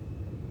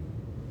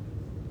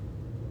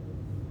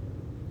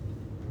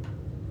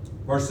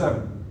 Verse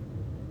 7.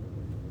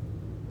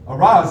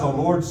 Arise, O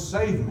Lord,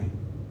 save me,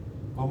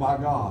 O my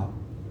God.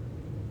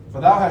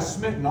 For Thou hast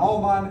smitten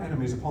all mine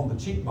enemies upon the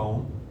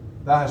cheekbone.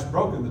 Thou hast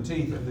broken the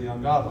teeth of the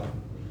ungodly.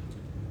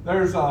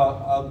 There's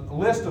a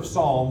list of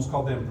psalms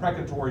called the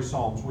imprecatory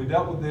psalms. We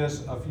dealt with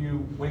this a few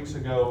weeks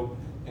ago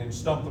in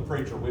Stump the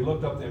Preacher. We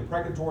looked up the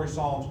imprecatory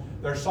psalms.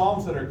 They're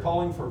psalms that are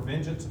calling for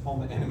vengeance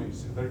upon the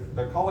enemies.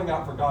 They're calling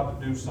out for God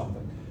to do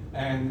something.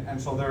 And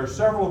so there are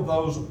several of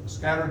those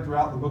scattered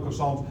throughout the book of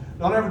Psalms.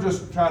 Don't ever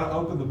just try to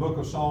open the book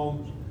of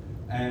Psalms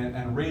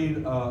and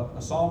read a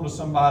psalm to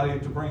somebody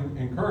to bring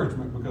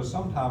encouragement, because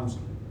sometimes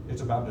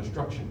it's about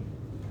destruction.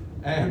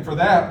 And for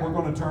that, we're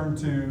going to turn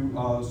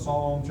to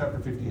Psalm chapter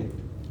 58.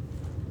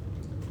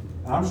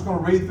 And I'm just going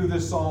to read through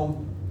this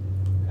psalm.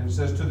 And it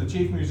says, to the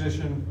chief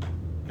musician,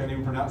 can't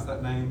even pronounce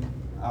that name,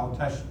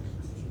 Al-Tash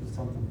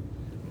something,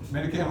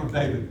 Medicam of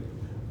David.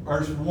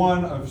 Verse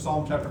 1 of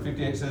Psalm chapter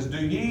 58 says,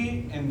 do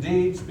ye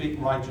indeed speak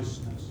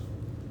righteousness,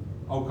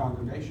 O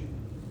congregation?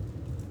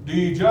 Do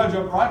ye judge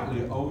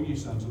uprightly, O ye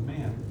sons of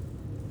men?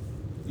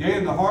 Yea,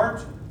 in the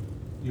heart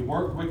ye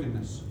work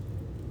wickedness.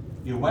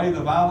 Ye weigh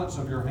the violence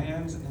of your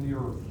hands in the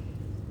earth.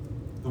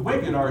 The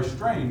wicked are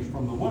estranged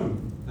from the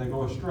womb. They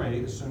go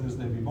astray as soon as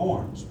they be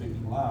born,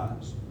 speaking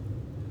lies.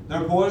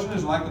 Their poison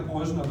is like the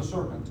poison of a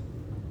serpent.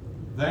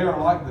 They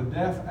are like the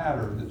deaf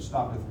adder that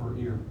stoppeth her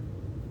ear,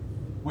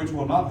 which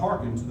will not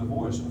hearken to the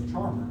voice of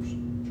charmers,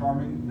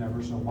 charming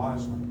never so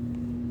wisely.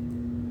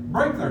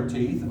 Break their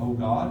teeth, O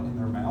God, in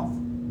their mouth.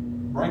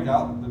 Break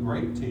out the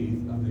great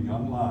teeth of the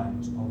young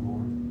lions, O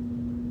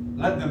Lord.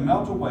 Let them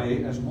melt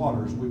away as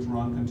waters which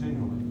run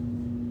continually.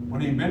 When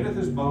he bendeth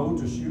his bow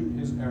to shoot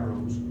his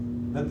arrows,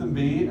 let them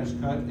be as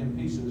cut in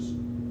pieces,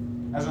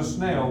 as a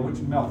snail which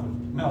melteth.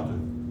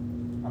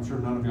 I'm sure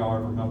none of y'all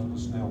ever melted a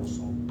snail with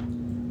salt.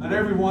 Let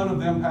every one of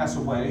them pass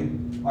away,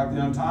 like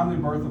the untimely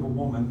birth of a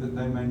woman, that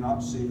they may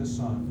not see the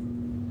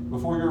sun.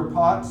 Before your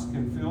pots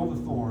can fill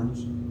the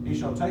thorns, he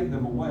shall take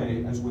them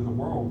away as with a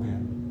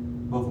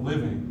whirlwind, both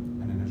living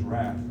and in his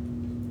wrath.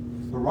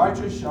 The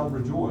righteous shall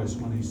rejoice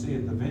when he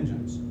seeth the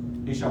vengeance.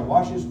 He shall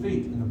wash his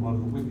feet in the blood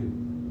of the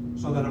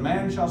wicked, so that a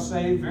man shall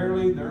say,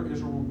 verily there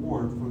is a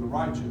reward for the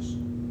righteous.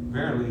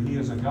 Verily he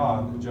is a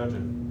God that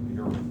judgeth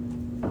the earth.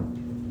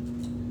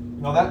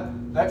 You know,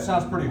 that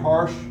sounds pretty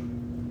harsh,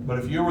 but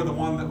if you were the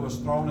one that was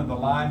thrown in the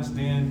lion's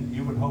den,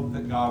 you would hope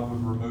that God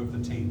would remove the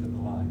teeth of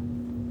the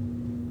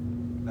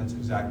lion. That's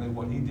exactly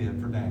what he did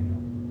for Daniel.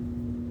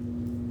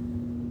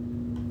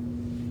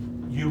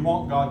 You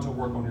want God to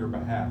work on your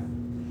behalf,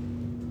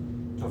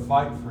 to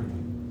fight for you.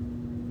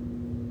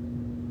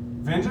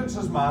 Vengeance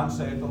is mine,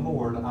 saith the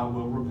Lord, I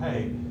will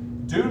repay.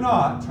 Do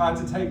not try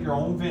to take your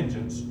own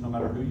vengeance, no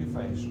matter who you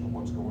face or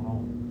what's going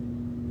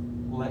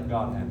on. Let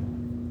God handle it.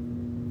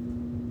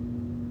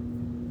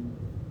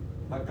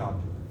 Let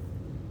God do it.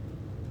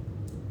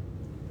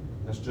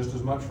 That's just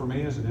as much for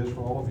me as it is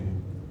for all of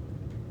you.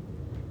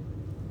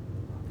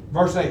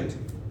 Verse 8.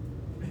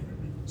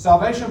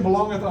 Salvation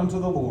belongeth unto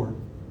the Lord.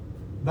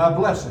 Thy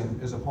blessing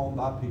is upon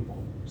thy people.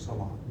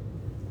 Selah.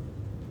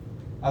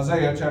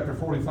 Isaiah chapter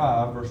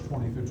 45, verse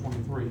 20 through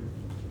 23.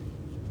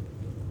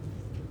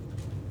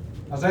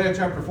 Isaiah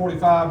chapter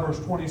 45, verse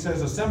 20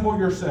 says, assemble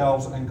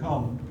yourselves and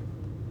come.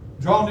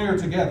 Draw near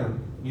together,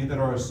 ye that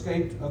are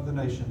escaped of the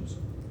nations.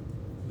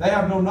 They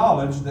have no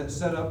knowledge that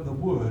set up the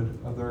wood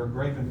of their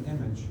graven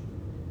image,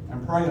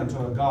 and pray unto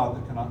a God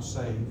that cannot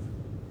save.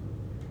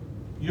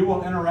 You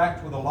will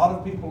interact with a lot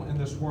of people in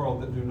this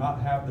world that do not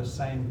have the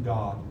same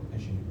God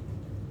as you.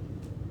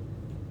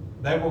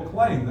 They will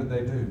claim that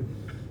they do,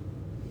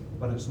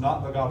 but it's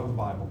not the God of the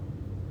Bible.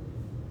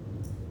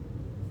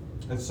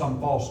 It's some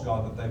false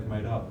God that they've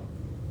made up.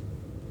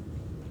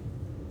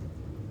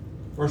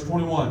 Verse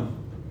 21,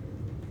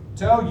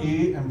 tell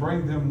ye and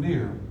bring them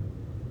near.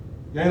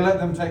 Yea, let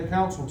them take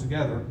counsel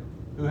together,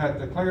 who hath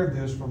declared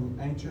this from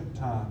ancient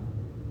time,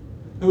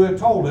 who had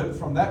told it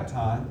from that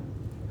time,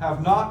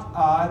 have not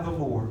I the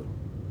Lord?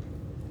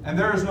 And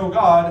there is no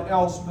God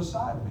else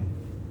beside me,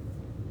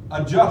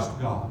 a just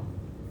God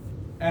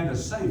and a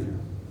Savior.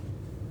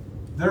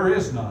 There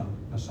is none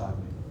beside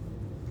me.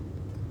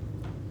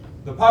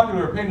 The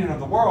popular opinion of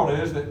the world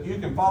is that you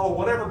can follow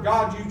whatever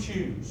God you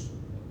choose.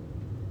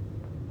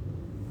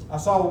 I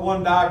saw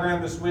one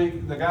diagram this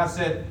week. The guy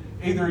said,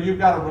 either you've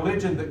got a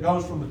religion that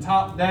goes from the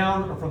top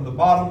down or from the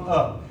bottom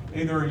up.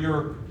 Either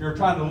you're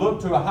trying to look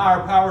to a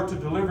higher power to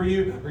deliver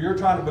you, or you're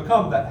trying to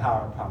become that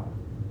higher power.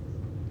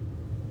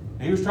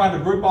 And he was trying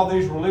to group all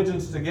these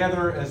religions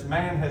together as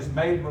man has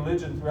made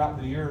religion throughout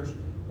the years.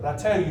 But I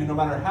tell you, no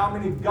matter how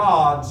many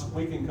gods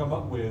we can come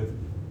up with,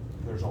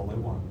 there's only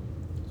one.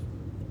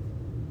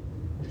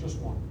 There's just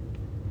one.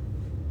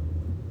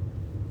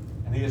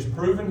 And he has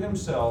proven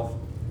himself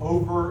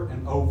over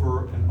and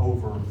over and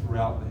over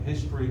throughout the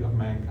history of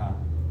mankind.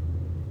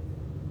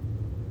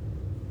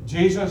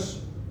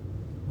 Jesus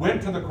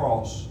went to the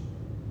cross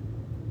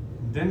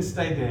and didn't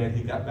stay dead.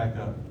 He got back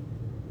up.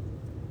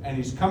 And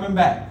he's coming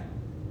back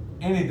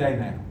any day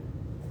now.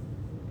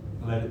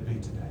 Let it be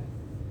today.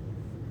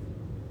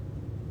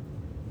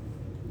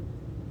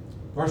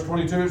 Verse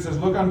 22, it says,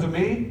 look unto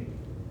me,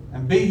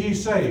 and be ye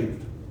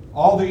saved,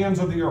 all the ends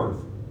of the earth.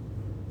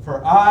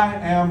 For I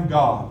am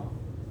God,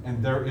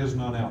 and there is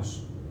none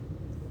else.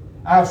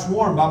 I have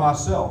sworn by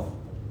myself,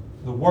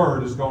 the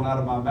word is gone out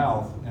of my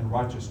mouth in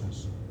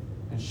righteousness,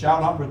 and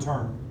shall not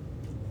return,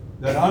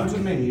 that unto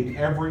me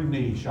every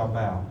knee shall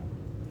bow,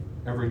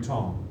 every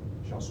tongue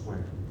shall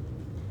swear.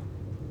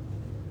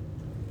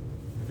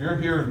 If you're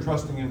here and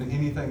trusting in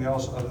anything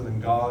else other than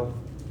God,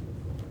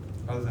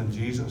 other than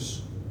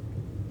Jesus,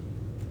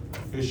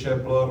 His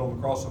shed blood on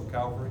the cross of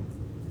Calvary,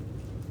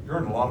 you're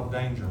in a lot of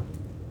danger.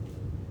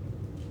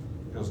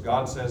 Because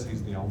God says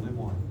He's the only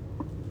one,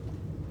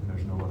 and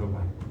there's no other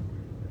way.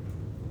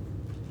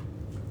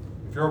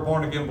 If you're a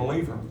born-again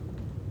believer,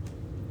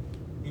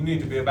 you need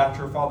to be about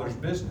your Father's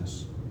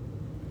business,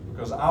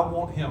 because I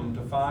want Him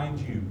to find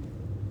you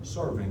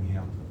serving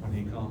Him when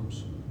He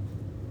comes.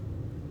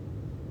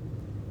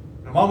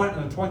 In a moment,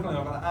 in the twinkling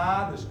of an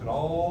eye, this could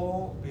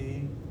all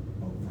be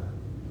over.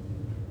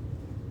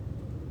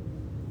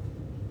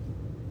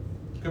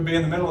 It could be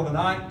in the middle of the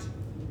night,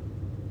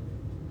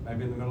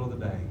 maybe in the middle of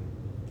the day.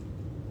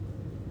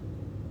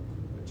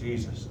 But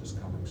Jesus is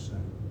coming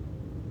soon.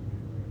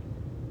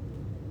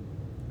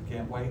 I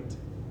can't wait,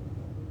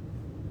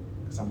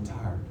 because I'm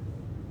tired.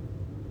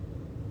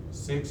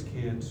 6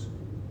 kids,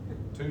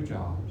 2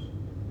 jobs.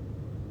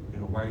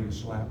 It'll wear you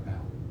slap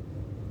out.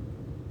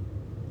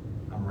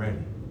 I'm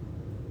ready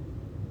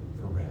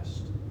for rest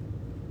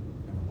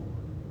in the Lord.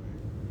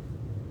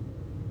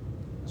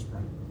 Let's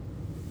pray.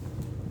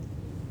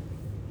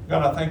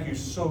 God, I thank you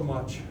so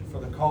much for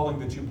the calling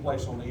that you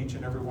place on each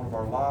and every one of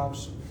our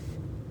lives.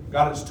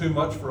 God, it's too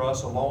much for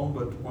us alone,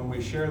 but when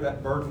we share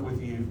that burden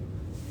with you,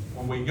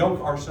 when we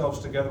yoke ourselves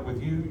together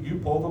with you, you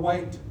pull the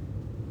weight.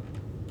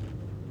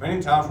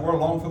 Many times we're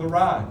along for the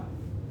ride.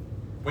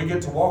 We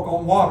get to walk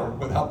on water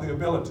without the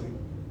ability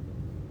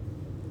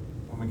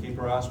when we keep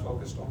our eyes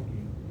focused on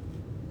you.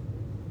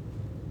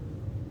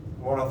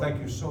 Lord, I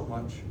thank you so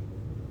much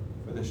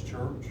for this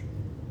church.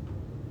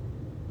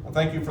 I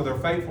thank you for their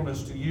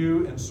faithfulness to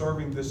you in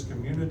serving this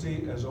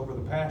community, as over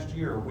the past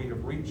year we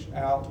have reached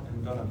out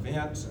and done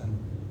events and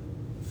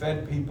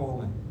fed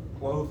people and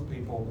clothed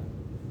people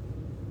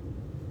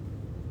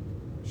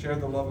and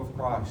shared the love of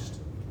Christ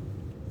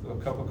through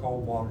a cup of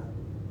cold water,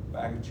 a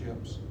bag of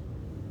chips,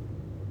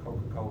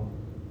 Coca-Cola.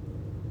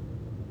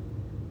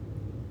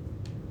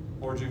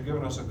 Lord, you've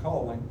given us a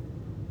calling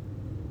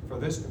for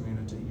this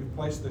community. You've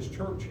placed this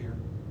church here.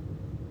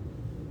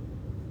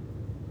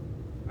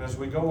 And as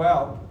we go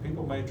out,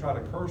 people may try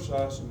to curse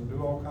us and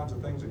do all kinds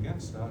of things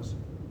against us.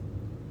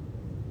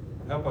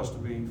 But help us to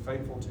be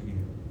faithful to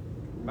you,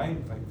 to remain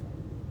faithful.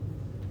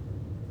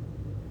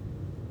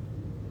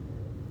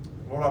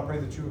 Lord, I pray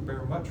that you would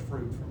bear much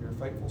fruit from your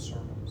faithful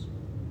servants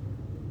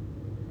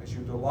as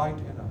you delight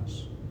in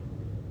us.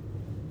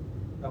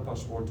 Help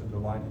us, Lord, to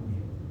delight in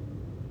you.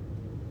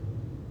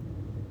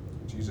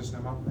 In Jesus'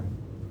 name I pray.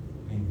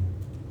 Amen.